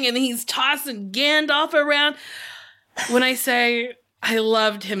flowing and he's tossing Gandalf around. When I say I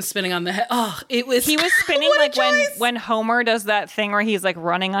loved him spinning on the head, he was spinning like when Homer does that thing where he's like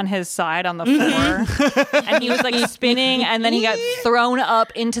running on his side on the floor. And he was like spinning and then he got thrown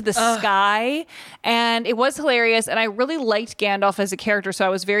up into the sky. And it was hilarious. And I really liked Gandalf as a character. So I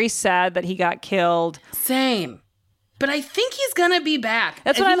was very sad that he got killed. Same. But I think he's going to be back.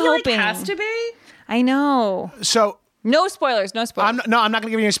 That's what I'm hoping. Like, has to be. I know. So no spoilers. I'm not going to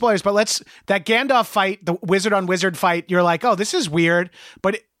give you any spoilers, but that Gandalf fight, the wizard on wizard fight, you're like, oh, this is weird.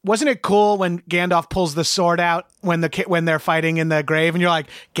 But wasn't it cool when Gandalf pulls the sword out when they're fighting in the grave? And you're like,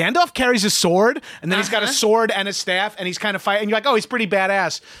 Gandalf carries a sword? And then he's got a sword and a staff and he's kind of fighting. And you're like, oh, he's pretty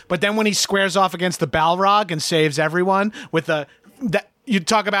badass. But then when he squares off against the Balrog and saves everyone with you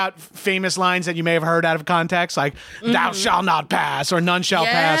talk about famous lines that you may have heard out of context, like "Thou shalt not pass" or "None shall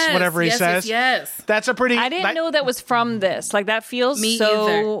pass," whatever he says. Yes. That's a pretty. I didn't know that was from this. Like that feels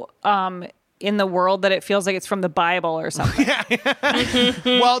so in the world that it feels like it's from the Bible or something.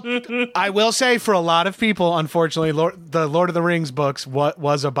 Well, I will say for a lot of people, unfortunately, the Lord of the Rings books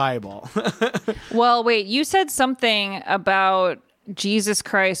was a Bible. Well, wait, you said something about Jesus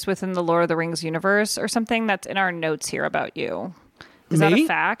Christ within the Lord of the Rings universe or something that's in our notes here about you. Is that a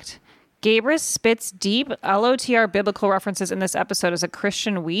fact? Gabrus spits deep LOTR biblical references in this episode as a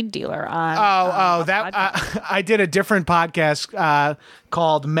Christian weed dealer on. I did a different podcast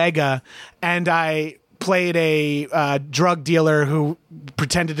called Mega, and I played a drug dealer who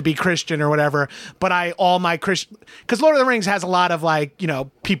pretended to be Christian or whatever. But because Lord of the Rings has a lot of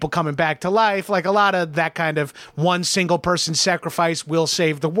people coming back to life, like a lot of that kind of one single person sacrifice will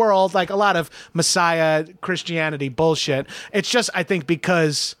save the world, like a lot of Messiah Christianity bullshit. It's just, I think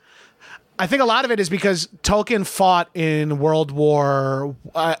a lot of it is because Tolkien fought in World War,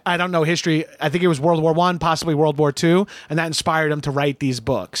 I don't know history, I think it was World War I, possibly World War II, and that inspired him to write these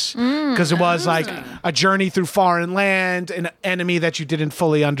books. Because it was like a journey through foreign land, an enemy that you didn't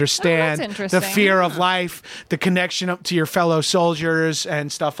fully understand, the fear of life, the connection to your fellow soldiers,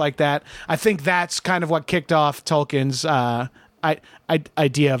 and stuff like that. I think that's kind of what kicked off Tolkien's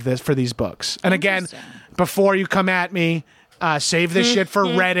idea of this for these books. And again, before you come at me, save this shit for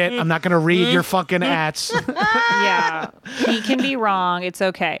Reddit. I'm not going to read your fucking ats. Yeah, he can be wrong. It's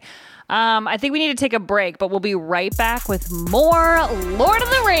okay. I think we need to take a break, but we'll be right back with more Lord of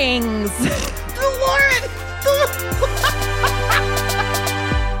the Rings.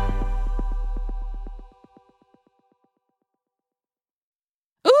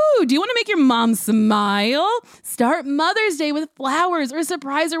 Ooh, do you want to make your mom smile? Start Mother's Day with flowers or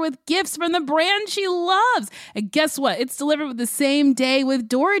surprise her with gifts from the brand she loves. And guess what? It's delivered with the same day with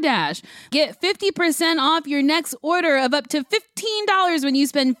DoorDash. Get 50% off your next order of up to $15 when you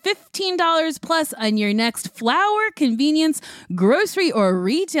spend $15 plus on your next flower, convenience, grocery, or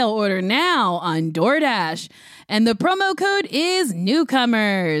retail order now on DoorDash. And the promo code is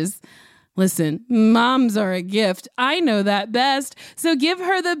Newcomers. Listen, moms are a gift. I know that best. So give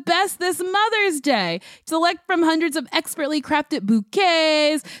her the best this Mother's Day. Select from hundreds of expertly crafted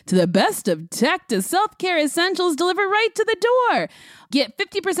bouquets to the best of tech to self-care essentials delivered right to the door. Get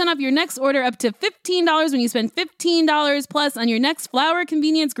 50% off your next order up to $15 when you spend $15 plus on your next flower,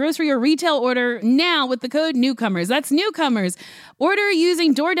 convenience, grocery, or retail order now with the code Newcomers. That's Newcomers. Order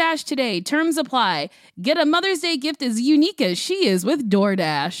using DoorDash today. Terms apply. Get a Mother's Day gift as unique as she is with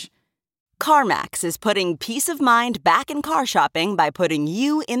DoorDash. CarMax is putting peace of mind back in car shopping by putting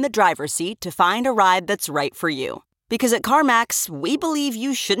you in the driver's seat to find a ride that's right for you. Because at CarMax, we believe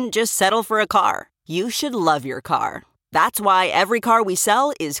you shouldn't just settle for a car. You should love your car. That's why every car we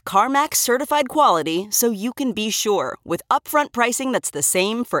sell is CarMax certified quality, so you can be sure with upfront pricing that's the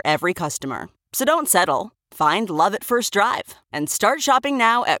same for every customer. So don't settle. Find love at first drive and start shopping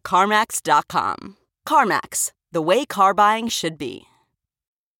now at CarMax.com. CarMax, the way car buying should be.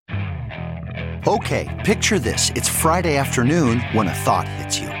 Okay, picture this. It's Friday afternoon when a thought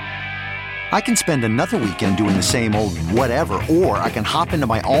hits you. I can spend another weekend doing the same old whatever, or I can hop into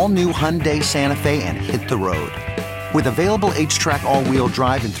my all-new Hyundai Santa Fe and hit the road. With available H-Track all-wheel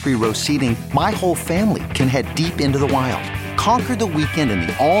drive and 3-row seating, my whole family can head deep into the wild. Conquer the weekend in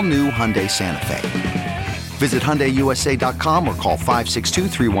the all-new Hyundai Santa Fe. Visit HyundaiUSA.com or call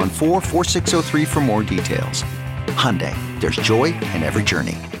 562-314-4603 for more details. Hyundai, there's joy in every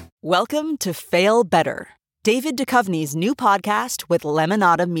journey. Welcome to Fail Better, David Duchovny's new podcast with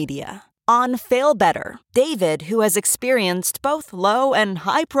Lemonada Media. On Fail Better, David, who has experienced both low and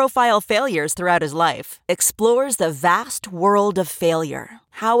high-profile failures throughout his life, explores the vast world of failure,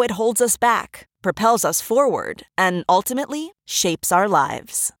 how it holds us back, propels us forward, and ultimately shapes our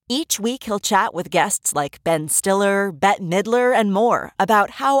lives. Each week he'll chat with guests like Ben Stiller, Bette Midler, and more about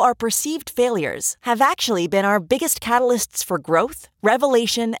how our perceived failures have actually been our biggest catalysts for growth,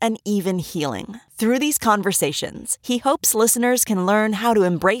 revelation, and even healing. Through these conversations, he hopes listeners can learn how to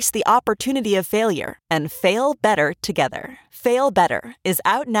embrace the opportunity of failure and fail better together. Fail Better is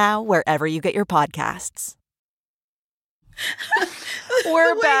out now wherever you get your podcasts.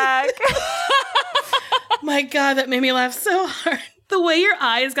 We're back. My God, that made me laugh so hard. The way your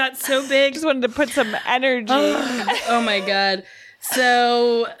eyes got so big. Just wanted to put some energy. Oh my God.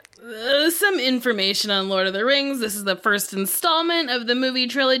 So, some information on Lord of the Rings. This is the first installment of the movie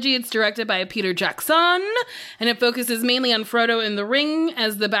trilogy. It's directed by Peter Jackson, and it focuses mainly on Frodo and the Ring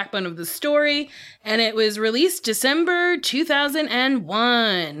as the backbone of the story. And it was released December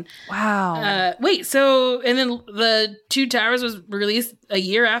 2001. Wow. Wait, so, and then the Two Towers was released a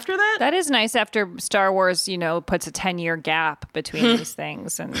year after that? That is nice after Star Wars, puts a 10-year gap between these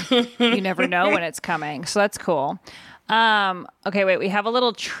things, and you never know when it's coming. So that's cool. Okay, wait, we have a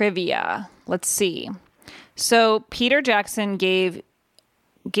little trivia. Let's see. So Peter Jackson gave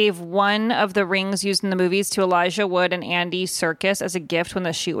one of the rings used in the movies to Elijah Wood and Andy Serkis as a gift when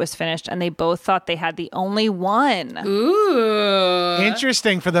the shoot was finished, and they both thought they had the only one. Ooh.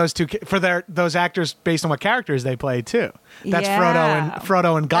 Interesting for those those actors based on what characters they play too. That's Yeah.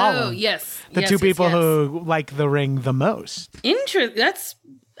 Frodo and Gollum. Oh, yes. The Yes, two yes, people yes. who like the ring the most. That's,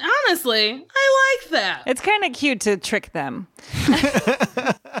 honestly, I like that. It's kind of cute to trick them.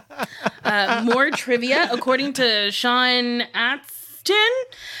 More trivia, according to Sean Astin,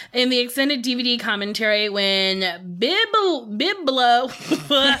 in the extended DVD commentary, when Biblo,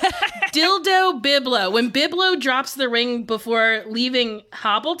 when Biblo drops the ring before leaving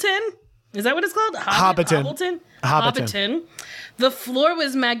Hobbleton, is that what it's called? Hobbiton. The floor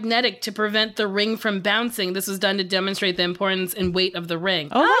was magnetic to prevent the ring from bouncing. This was done to demonstrate the importance and weight of the ring.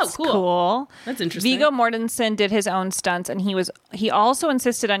 Oh, that's cool. That's interesting. Viggo Mortensen did his own stunts, and he also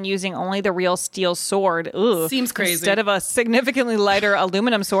insisted on using only the real steel sword. Ooh, seems crazy. Instead of a significantly lighter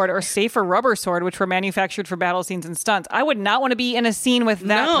aluminum sword or safer rubber sword, which were manufactured for battle scenes and stunts. I would not want to be in a scene with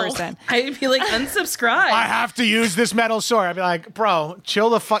that person. I'd be like, unsubscribe. I have to use this metal sword. I'd be like, bro, chill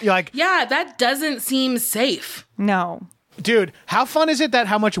the fuck. You're like, yeah, that doesn't seem safe. No. Dude, how fun is it that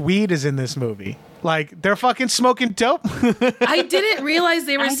how much weed is in this movie? Like, they're fucking smoking dope. I didn't realize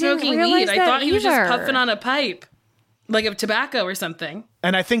they were smoking weed. I thought he was just puffing on a pipe. Like of tobacco or something.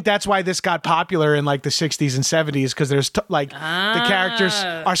 And I think that's why this got popular in like the 60s and 70s, because there's the characters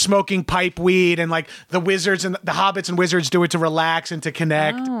are smoking pipe weed, and like the wizards and the hobbits and wizards do it to relax and to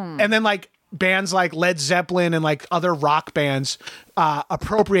connect. And then like bands like Led Zeppelin and like other rock bands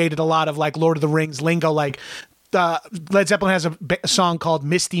appropriated a lot of like Lord of the Rings lingo. Like Led Zeppelin has a song called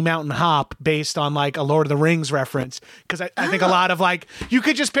Misty Mountain Hop based on like a Lord of the Rings reference. Because I think a lot of like, you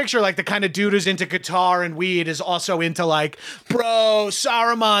could just picture like the kind of dude who's into guitar and weed is also into like, bro,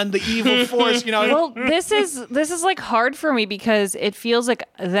 Saruman, the evil force, you know. Well, this is like hard for me because it feels like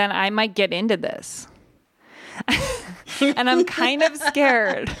then I might get into this. And I'm kind of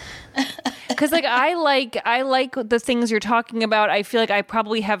scared. Because like I like the things you're talking about. I feel like I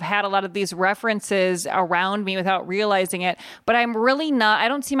probably have had a lot of these references around me without realizing it. But I'm really not. I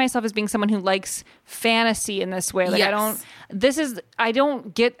don't see myself as being someone who likes fantasy in this way. Like Yes. I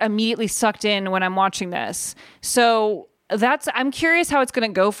don't get immediately sucked in when I'm watching this. So I'm curious how it's going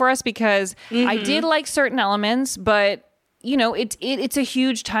to go for us, because I did like certain elements, but you know, it's a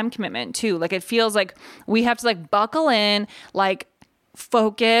huge time commitment too. Like it feels like we have to like buckle in, like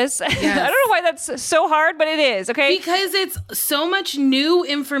focus. Yes. I don't know why that's so hard, but it is. Okay, because it's so much new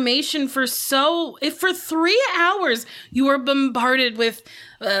information for 3 hours you are bombarded with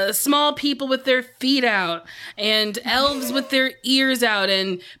small people with their feet out and elves with their ears out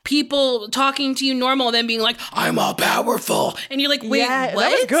and people talking to you normal and then being like, I'm all powerful, and you're like, wait, what? That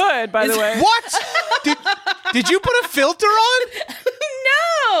was good, by the way. What? Did you put a filter on?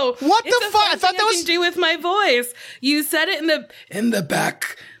 No. What the fuck? I thought that was can do with my voice. You said it in the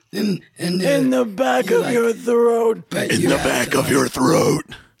back. In the back of your throat. In the back of your throat.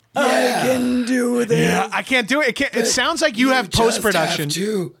 Yeah. I can do this. Yeah, I can't do it. It sounds like you have post-production.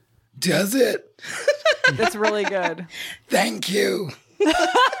 Does it? That's really good. Thank you.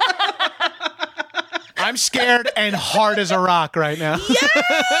 I'm scared and hard as a rock right now.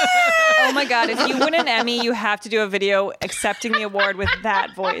 Oh my God. If you win an Emmy, you have to do a video accepting the award with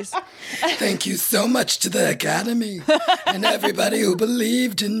that voice. Thank you so much to the Academy and everybody who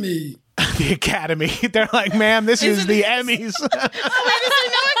believed in me. The Academy. They're like, ma'am, this is the Emmys. Oh, wait, is there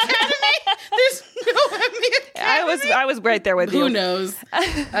no Academy? There's no Emmy Academy? I was right there with you. Who knows?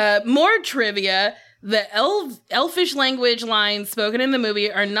 More trivia. The elfish language lines spoken in the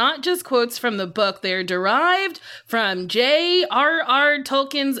movie are not just quotes from the book. They're derived from J.R.R.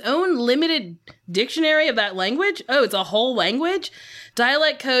 Tolkien's own limited dictionary of that language. Oh, it's a whole language?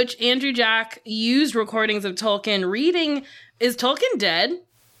 Dialect coach Andrew Jack used recordings of Tolkien reading. Is Tolkien dead?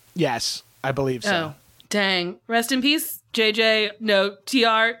 Yes, I believe so. Oh, dang. Rest in peace, JJ. No,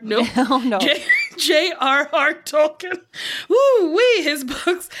 TR. Nope. No. J.R.R. Tolkien. Woo-wee, his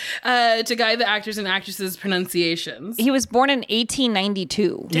books to guide the actors and actresses' pronunciations. He was born in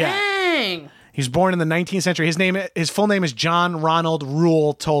 1892. Dang. He was born in the 19th century. His full name is John Ronald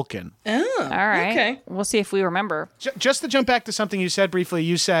Reuel Tolkien. Oh, all right. Okay. We'll see if we remember. Just to jump back to something you said briefly,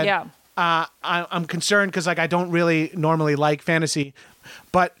 you said, yeah. I'm concerned because like I don't really normally like fantasy,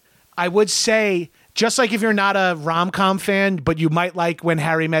 but I would say, just like if you're not a rom-com fan, but you might like When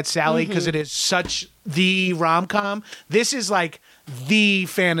Harry Met Sally because it is such the rom-com, this is like the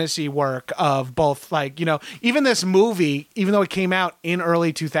fantasy work of both, like, you know, even this movie, even though it came out in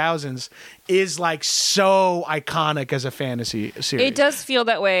early 2000s, is like so iconic as a fantasy series. It does feel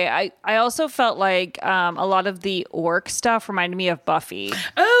that way. I also felt like a lot of the orc stuff reminded me of Buffy.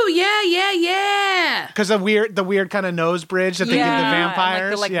 Oh, yeah. Because the weird kind of nose bridge that they give the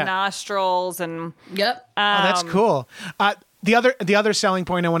vampires. And like the nostrils and... Yep. Oh, that's cool. The other selling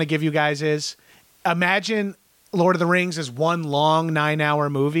point I want to give you guys is, imagine Lord of the Rings is one long 9-hour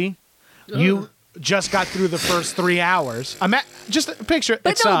movie. You just got through the first 3 hours. Just picture it.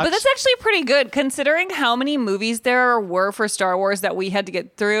 But that's actually pretty good considering how many movies there were for Star Wars that we had to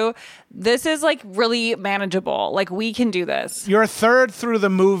get through. This is like really manageable. Like we can do this. You're a third through the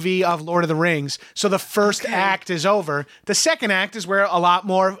movie of Lord of the Rings, so the first act is over. The second act is where a lot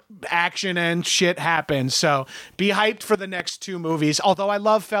more action and shit happens. So be hyped for the next 2 movies. Although I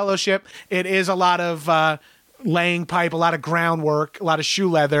love Fellowship, it is a lot of laying pipe, a lot of groundwork, a lot of shoe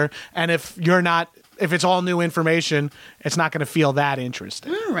leather, and if it's all new information, it's not going to feel that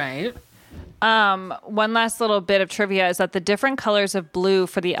interesting. All right. One last little bit of trivia is that the different colors of blue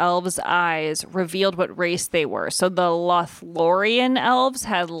for the elves' eyes revealed what race they were. So the Lothlorien elves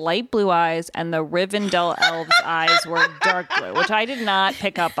had light blue eyes, and the Rivendell elves' eyes were dark blue, which I did not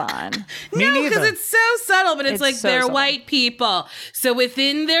pick up on. No, because it's so subtle, but it's like so they're subtle. White people. So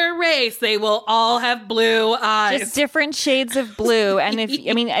within their race, they will all have blue eyes. Just different shades of blue. And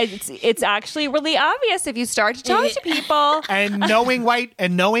it's actually really obvious if you start to talk to people. And knowing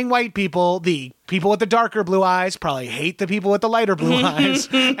white people, the people with the darker blue eyes probably hate the people with the lighter blue eyes,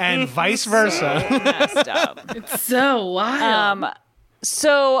 and vice versa. So messed up. It's so wild.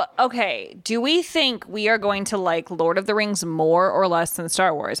 So, okay, do we think we are going to like Lord of the Rings more or less than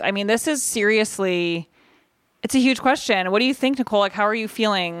Star Wars? I mean, this is seriously, it's a huge question. What do you think, Nicole? Like, how are you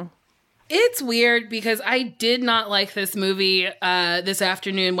feeling? It's weird because I did not like this movie this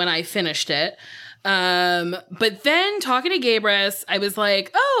afternoon when I finished it. But then talking to Gabrus, I was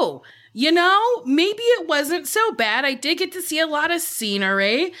like, oh, you know, maybe it wasn't so bad. I did get to see a lot of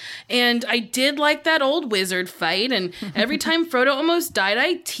scenery, and I did like that old wizard fight, and every time Frodo almost died,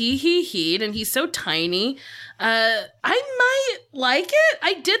 I tee-hee-heed, and he's so tiny. I might like it.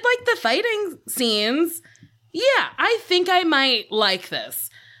 I did like the fighting scenes. Yeah, I think I might like this.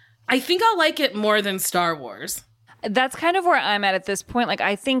 I think I'll like it more than Star Wars. That's kind of where I'm at this point. Like,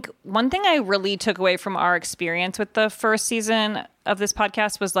 I think one thing I really took away from our experience with the first season of this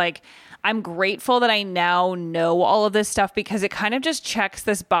podcast was like, I'm grateful that I now know all of this stuff because it kind of just checks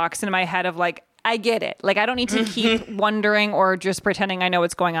this box in my head of like, I get it. Like, I don't need to keep wondering or just pretending I know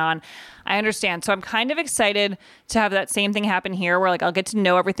what's going on. I understand. So I'm kind of excited to have that same thing happen here where like, I'll get to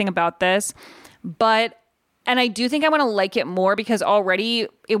know everything about this. And I do think I want to like it more because already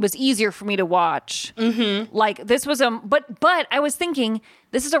it was easier for me to watch. Mm-hmm. Like this was but I was thinking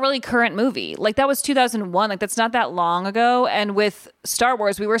this is a really current movie. Like that was 2001. Like that's not that long ago. And with Star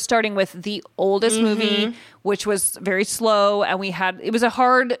Wars, we were starting with the oldest movie, which was very slow. And it was a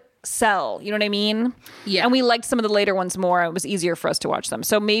hard sell. You know what I mean? Yeah. And we liked some of the later ones more. It was easier for us to watch them.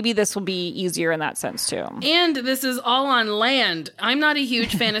 So maybe this will be easier in that sense too. And this is all on land. I'm not a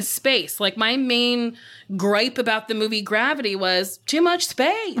huge fan of space. Like my main gripe about the movie Gravity was too much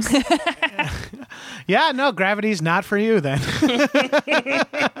space. Yeah, no, Gravity's not for you then.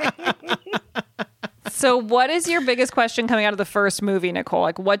 So what is your biggest question coming out of the first movie, Nicole?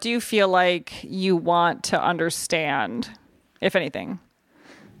 Like what do you feel like you want to understand, if anything?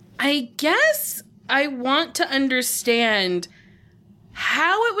 I guess I want to understand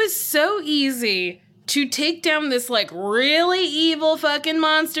how it was so easy to take down this like really evil fucking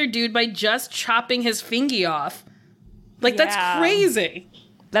monster dude by just chopping his fingy off. Like that's crazy.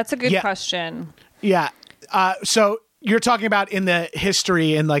 That's a good question. Yeah. So you're talking about in the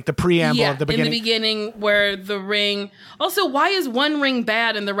history and like the preamble of the beginning. In the beginning where the ring. Also, why is one ring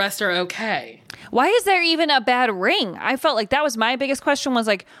bad and the rest are okay? Why is there even a bad ring? I felt like that was my biggest question was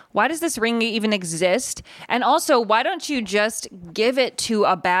like, why does this ring even exist? And also, why don't you just give it to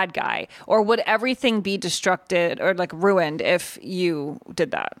a bad guy? Or would everything be destructed or like ruined if you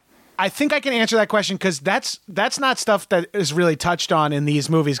did that? I think I can answer that question because that's not stuff that is really touched on in these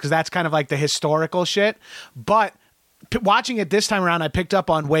movies because that's kind of like the historical shit. But watching it this time around, I picked up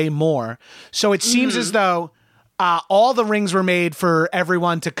on way more. So it seems as though all the rings were made for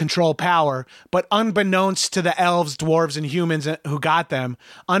everyone to control power, but unbeknownst to the elves, dwarves, and humans who got them,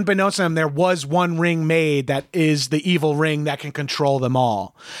 unbeknownst to them, there was one ring made that is the evil ring that can control them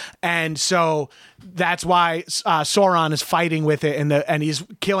all. And so that's why Sauron is fighting with it and he's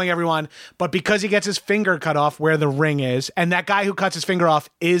killing everyone. But because he gets his finger cut off where the ring is, and that guy who cuts his finger off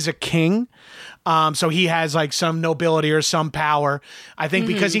is a king, so he has like some nobility or some power. I think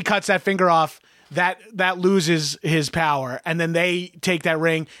because he cuts that finger off, that loses his power, and then they take that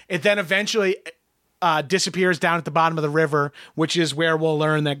ring. It then eventually disappears down at the bottom of the river, which is where we'll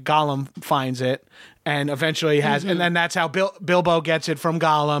learn that Gollum finds it, and eventually has. And then that's how Bilbo gets it from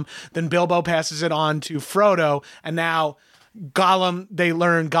Gollum. Then Bilbo passes it on to Frodo, and now they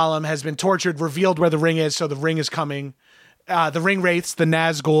learn Gollum has been tortured, revealed where the ring is, so the ring is coming. The ring wraiths, the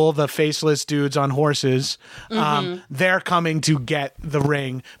Nazgul, the faceless dudes on horses, they're coming to get the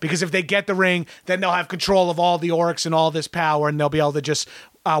ring. Because if they get the ring, then they'll have control of all the orcs and all this power, and they'll be able to just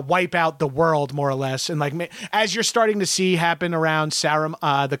wipe out the world, more or less. And like as you're starting to see happen around Sarum,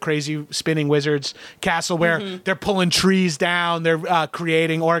 the crazy spinning wizard's castle, where they're pulling trees down, they're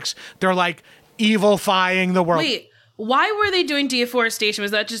creating orcs, they're like evil-fying the world. Wait. Why were they doing deforestation? Was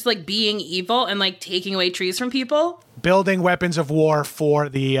that just like being evil and like taking away trees from people? Building weapons of war for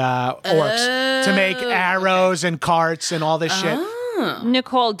the orcs to make arrows and carts and all this shit.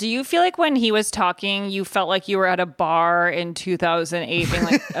 Nicole, do you feel like when he was talking, you felt like you were at a bar in 2008 being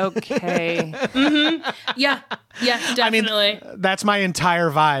like, okay. Yeah, definitely. I mean, that's my entire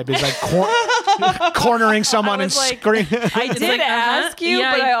vibe is like cornering someone and like, screaming. I did ask you,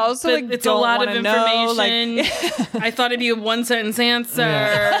 but I also like, it's don't a lot of information. Like, I thought it'd be a one sentence answer.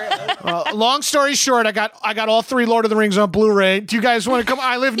 Yeah. Well, long story short, I got all 3 Lord of the Rings on Blu-ray. Do you guys want to come?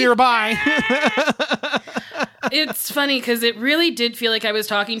 I live nearby. It's funny because it really did feel like I was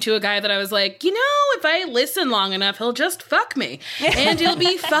talking to a guy that I was like, if I listen long enough, he'll just fuck me and he'll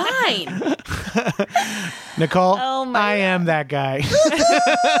be fine. Nicole, I am that guy.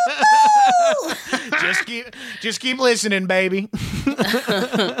 just keep listening, baby.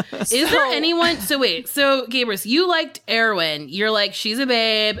 Is there anyone? So wait, so Gabrus, you liked Erwin. You're like, she's a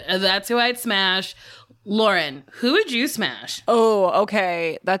babe. That's who I'd smash. Lauren, who would you smash? Oh,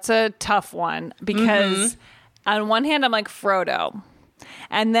 okay. That's a tough one because on one hand, I'm like Frodo.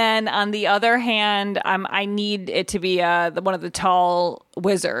 And then on the other hand, I need it to be one of the tall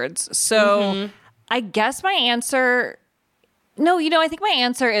wizards. So I guess my answer... No, I think my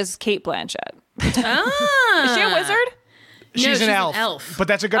answer is Cate Blanchett. Is she a wizard? She's an elf. But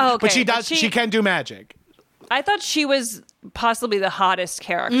that's a good... Oh, okay. But she does. She can do magic. I thought she was possibly the hottest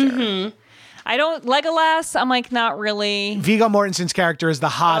character. I don't... Legolas, I'm like, not really. Viggo Mortensen's character is the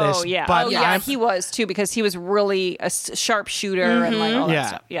hottest. Oh, yeah. But he was, too, because he was really a sharpshooter and like all that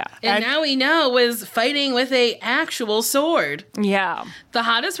stuff. Yeah. And now we know was fighting with a actual sword. Yeah. The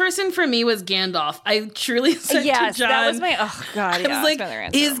hottest person for me was Gandalf. I truly said to John... that was my... Oh, God, I was like,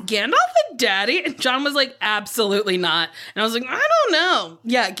 is Gandalf a daddy? And John was like, absolutely not. And I was like, I don't know.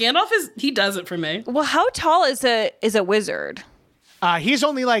 Yeah, Gandalf he does it for me. Well, how tall is a wizard? He's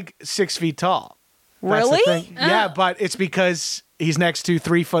only like 6 feet tall. That's really? The thing. Yeah, but it's because he's next to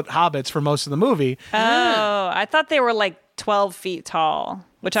 3-foot hobbits for most of the movie. Oh, I thought they were like 12 feet tall,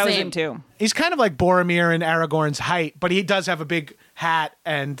 which I was into. He's kind of like Boromir and Aragorn's height, but he does have a big hat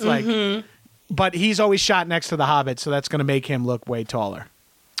and like... But he's always shot next to the hobbits, so that's going to make him look way taller.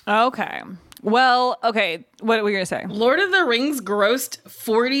 Okay. Well, okay. What were you going to say? Lord of the Rings grossed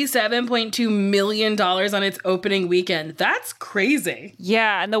 $47.2 million on its opening weekend. That's crazy.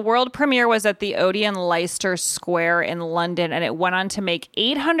 Yeah, and the world premiere was at the Odeon Leicester Square in London, and it went on to make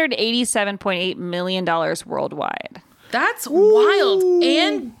 $887.8 million worldwide. That's wild.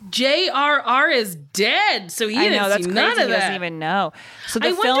 And J.R.R. is dead, so he didn't see none of that. He doesn't even know. So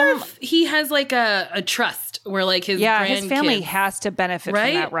I wonder if he has like a trust where like his his family has to benefit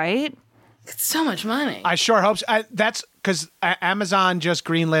from that, right? It's so much money. I sure hope so. That's because Amazon just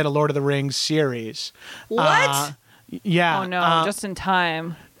greenlit a Lord of the Rings series. What? Yeah. Oh, no. Just in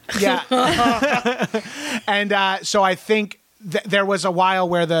time. Yeah. And so I think there was a while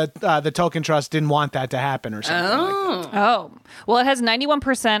where the Tolkien Trust didn't want that to happen or something. Oh. Well, it has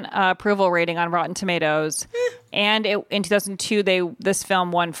 91% approval rating on Rotten Tomatoes. And in 2002, this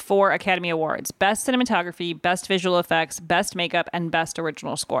film won 4 Academy Awards. Best Cinematography, Best Visual Effects, Best Makeup, and Best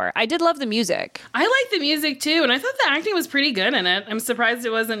Original Score. I did love the music. I liked the music, too. And I thought the acting was pretty good in it. I'm surprised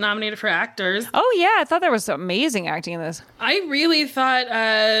it wasn't nominated for actors. Oh, yeah. I thought there was amazing acting in this. I really thought,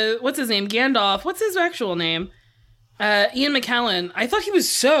 what's his name? Gandalf. What's his actual name? Ian McKellen. I thought he was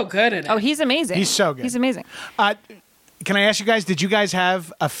so good in it. Oh, he's amazing. He's so good. He's amazing. Can I ask you guys, did you guys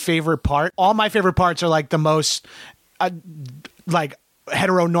have a favorite part? All my favorite parts are like the most like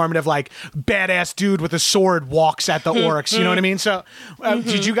heteronormative, like badass dude with a sword walks at the orcs. You know what I mean? So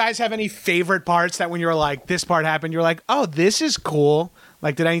did you guys have any favorite parts that when you were like, this part happened, you're like, oh, this is cool?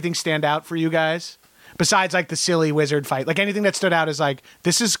 Like, did anything stand out for you guys? Besides like the silly wizard fight, like anything that stood out as like,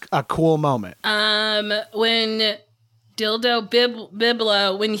 this is a cool moment. When Dildo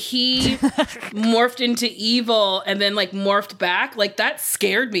Biblo, when he morphed into evil and then like morphed back, like that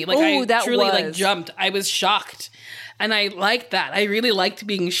scared me. Like I truly like jumped. I was shocked. And I liked that. I really liked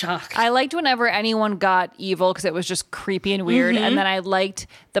being shocked. I liked whenever anyone got evil because it was just creepy and weird. And then I liked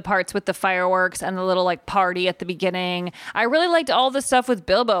the parts with the fireworks and the little like party at the beginning. I really liked all the stuff with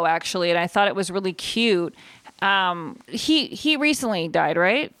Bilbo actually, and I thought it was really cute. He recently died,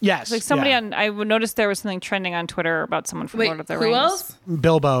 right? Yes. Like somebody I noticed there was something trending on Twitter about someone from Lord of the Rings. Who else?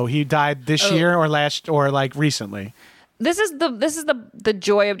 Bilbo. He died this year or like recently. This is the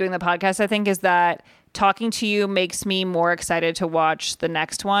joy of doing the podcast, I think, is that talking to you makes me more excited to watch the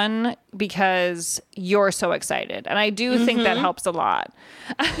next one because you're so excited. And I do think that helps a lot.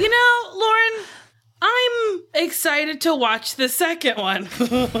 You know, Lauren, I'm excited to watch the second one.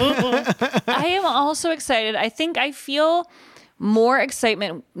 I am also excited. I feel more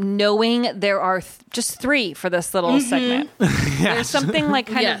excitement knowing there are just 3 for this little segment. There's something like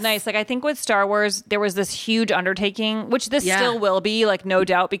kind of nice. Like I think with Star Wars, there was this huge undertaking, which this still will be, like no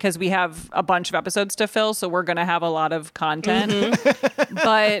doubt, because we have a bunch of episodes to fill. So we're going to have a lot of content.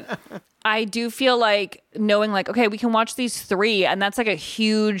 But I do feel like knowing like, okay, we can watch these 3 and that's like a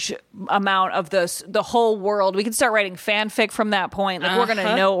huge amount of the whole world. We can start writing fanfic from that point. Like we're going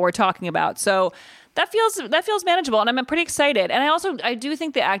to know what we're talking about. So that feels manageable, and I'm pretty excited. And I do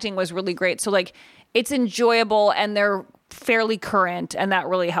think the acting was really great. So like, it's enjoyable, and they're fairly current, and that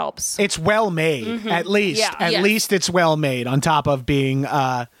really helps. It's well made, at least. Yeah. At least it's well made. On top of being,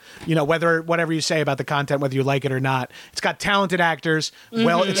 whatever you say about the content, whether you like it or not, it's got talented actors.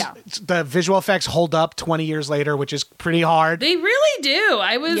 Well, the visual effects hold up 20 years later, which is pretty hard. They really do.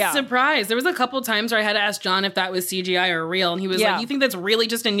 I was surprised. There was a couple times where I had to ask John if that was CGI or real, and he was like, "You think that's really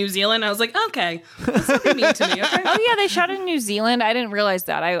just in New Zealand?" I was like, "Okay, that's not be mean to me." Okay. Oh yeah, they shot in New Zealand. I didn't realize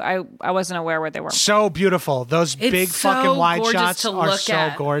that. I wasn't aware where they were. So beautiful. Those big fucking wide shots are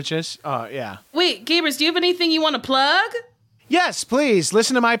so gorgeous. Oh, yeah. Wait, Gabrus, do you have anything you want to plug? Yes, please.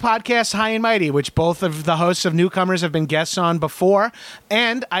 Listen to my podcast, High and Mighty, which both of the hosts of Newcomers have been guests on before.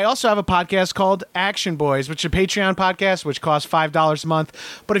 And I also have a podcast called Action Boys, which is a Patreon podcast, which costs $5 a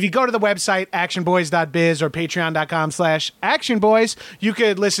month. But if you go to the website, actionboys.biz or patreon.com/actionboys, you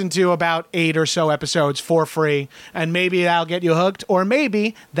could listen to about 8 or so episodes for free. And maybe that'll get you hooked, or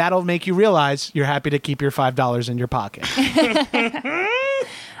maybe that'll make you realize you're happy to keep your $5 in your pocket.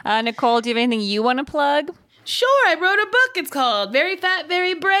 Nicole, do you have anything you want to plug? Sure, I wrote a book. It's called Very Fat,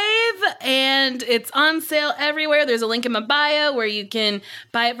 Very Brave, and it's on sale everywhere. There's a link in my bio where you can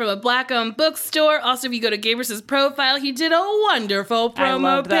buy it from a Black-owned bookstore. Also, if you go to Gabrus's profile, he did a wonderful promo I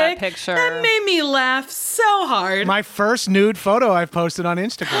love that picture. That made me laugh so hard. My first nude photo I've posted on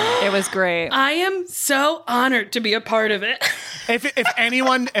Instagram. It was great. I am so honored to be a part of it. If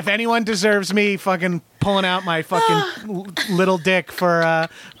anyone deserves me fucking pulling out my fucking little dick for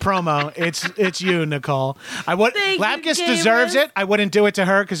promo, it's you, Nicole. Lapkus deserves it. I wouldn't do it to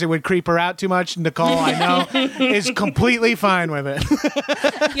her because it would creep her out too much. Nicole, I know, is completely fine with it.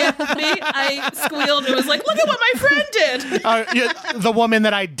 Yeah, me, I squealed. It was like, look at what my friend did. The woman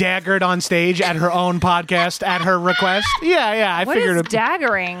that I daggered on stage at her own podcast at her request. Yeah, I figured What is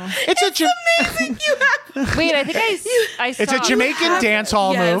daggering? It's amazing. You have. Wait, I think I saw. It's a Jamaican dance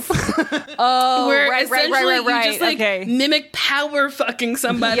hall move. Oh, where right. You just mimic power fucking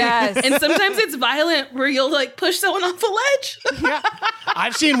somebody. Yes. And sometimes it's violent where you'll like push someone off a ledge. Yeah.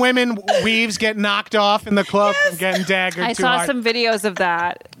 I've seen women weaves get knocked off in the club and getting daggered I too saw hard. some videos of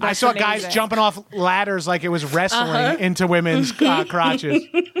that. I saw guys jumping off ladders like it was wrestling into women's crotches.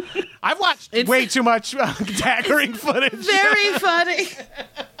 I've watched way too much daggering footage. Very funny.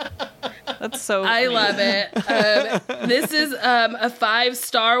 That's so I love it. This is a 5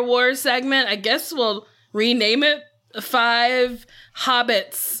 Star Wars segment. I guess we'll rename it 5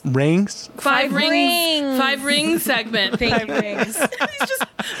 Hobbits. Rings? 5 rings. 5 rings segment. Thank you. Rings. He's just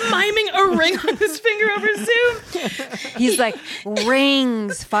miming a ring on his finger over Zoom. He's like,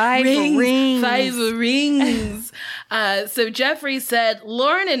 rings. 5 rings. 5 rings. So Jeffrey said,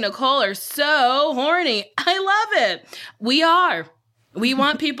 Lauren and Nicole are so horny. I love it. We are. We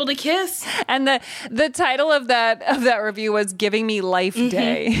want people to kiss. And the title of that review was Giving Me Life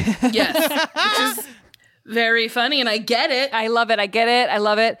Day. Yes. Which is very funny, and I get it. I love it. I get it. I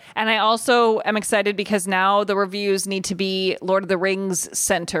love it. And I also am excited because now the reviews need to be Lord of the Rings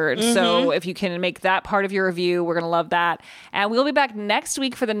centered. So if you can make that part of your review, we're going to love that. And we'll be back next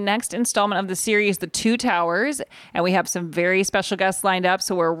week for the next installment of the series, The Two Towers. And we have some very special guests lined up.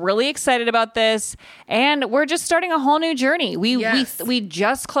 So we're really excited about this. And we're just starting a whole new journey. We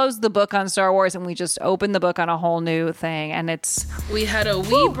just closed the book on Star Wars, and we just opened the book on a whole new thing. And we had a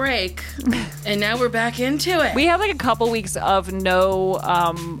wee break, and now we're back into it. We had like a couple weeks of no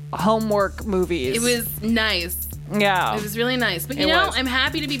homework movies. It was nice. Yeah. It was really nice. But I'm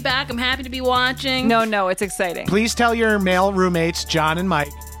happy to be back. I'm happy to be watching. No, it's exciting. Please tell your male roommates, John and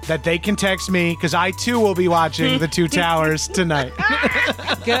Mike, that they can text me because I too will be watching The Two Towers tonight.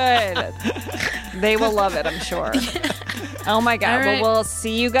 Good. They will love it, I'm sure. Oh my God. Right. Well, we'll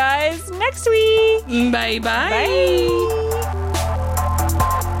see you guys next week. Bye-bye. Bye.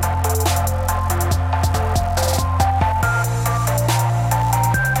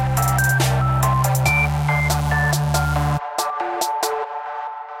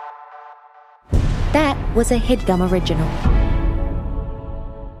 That was a HeadGum original.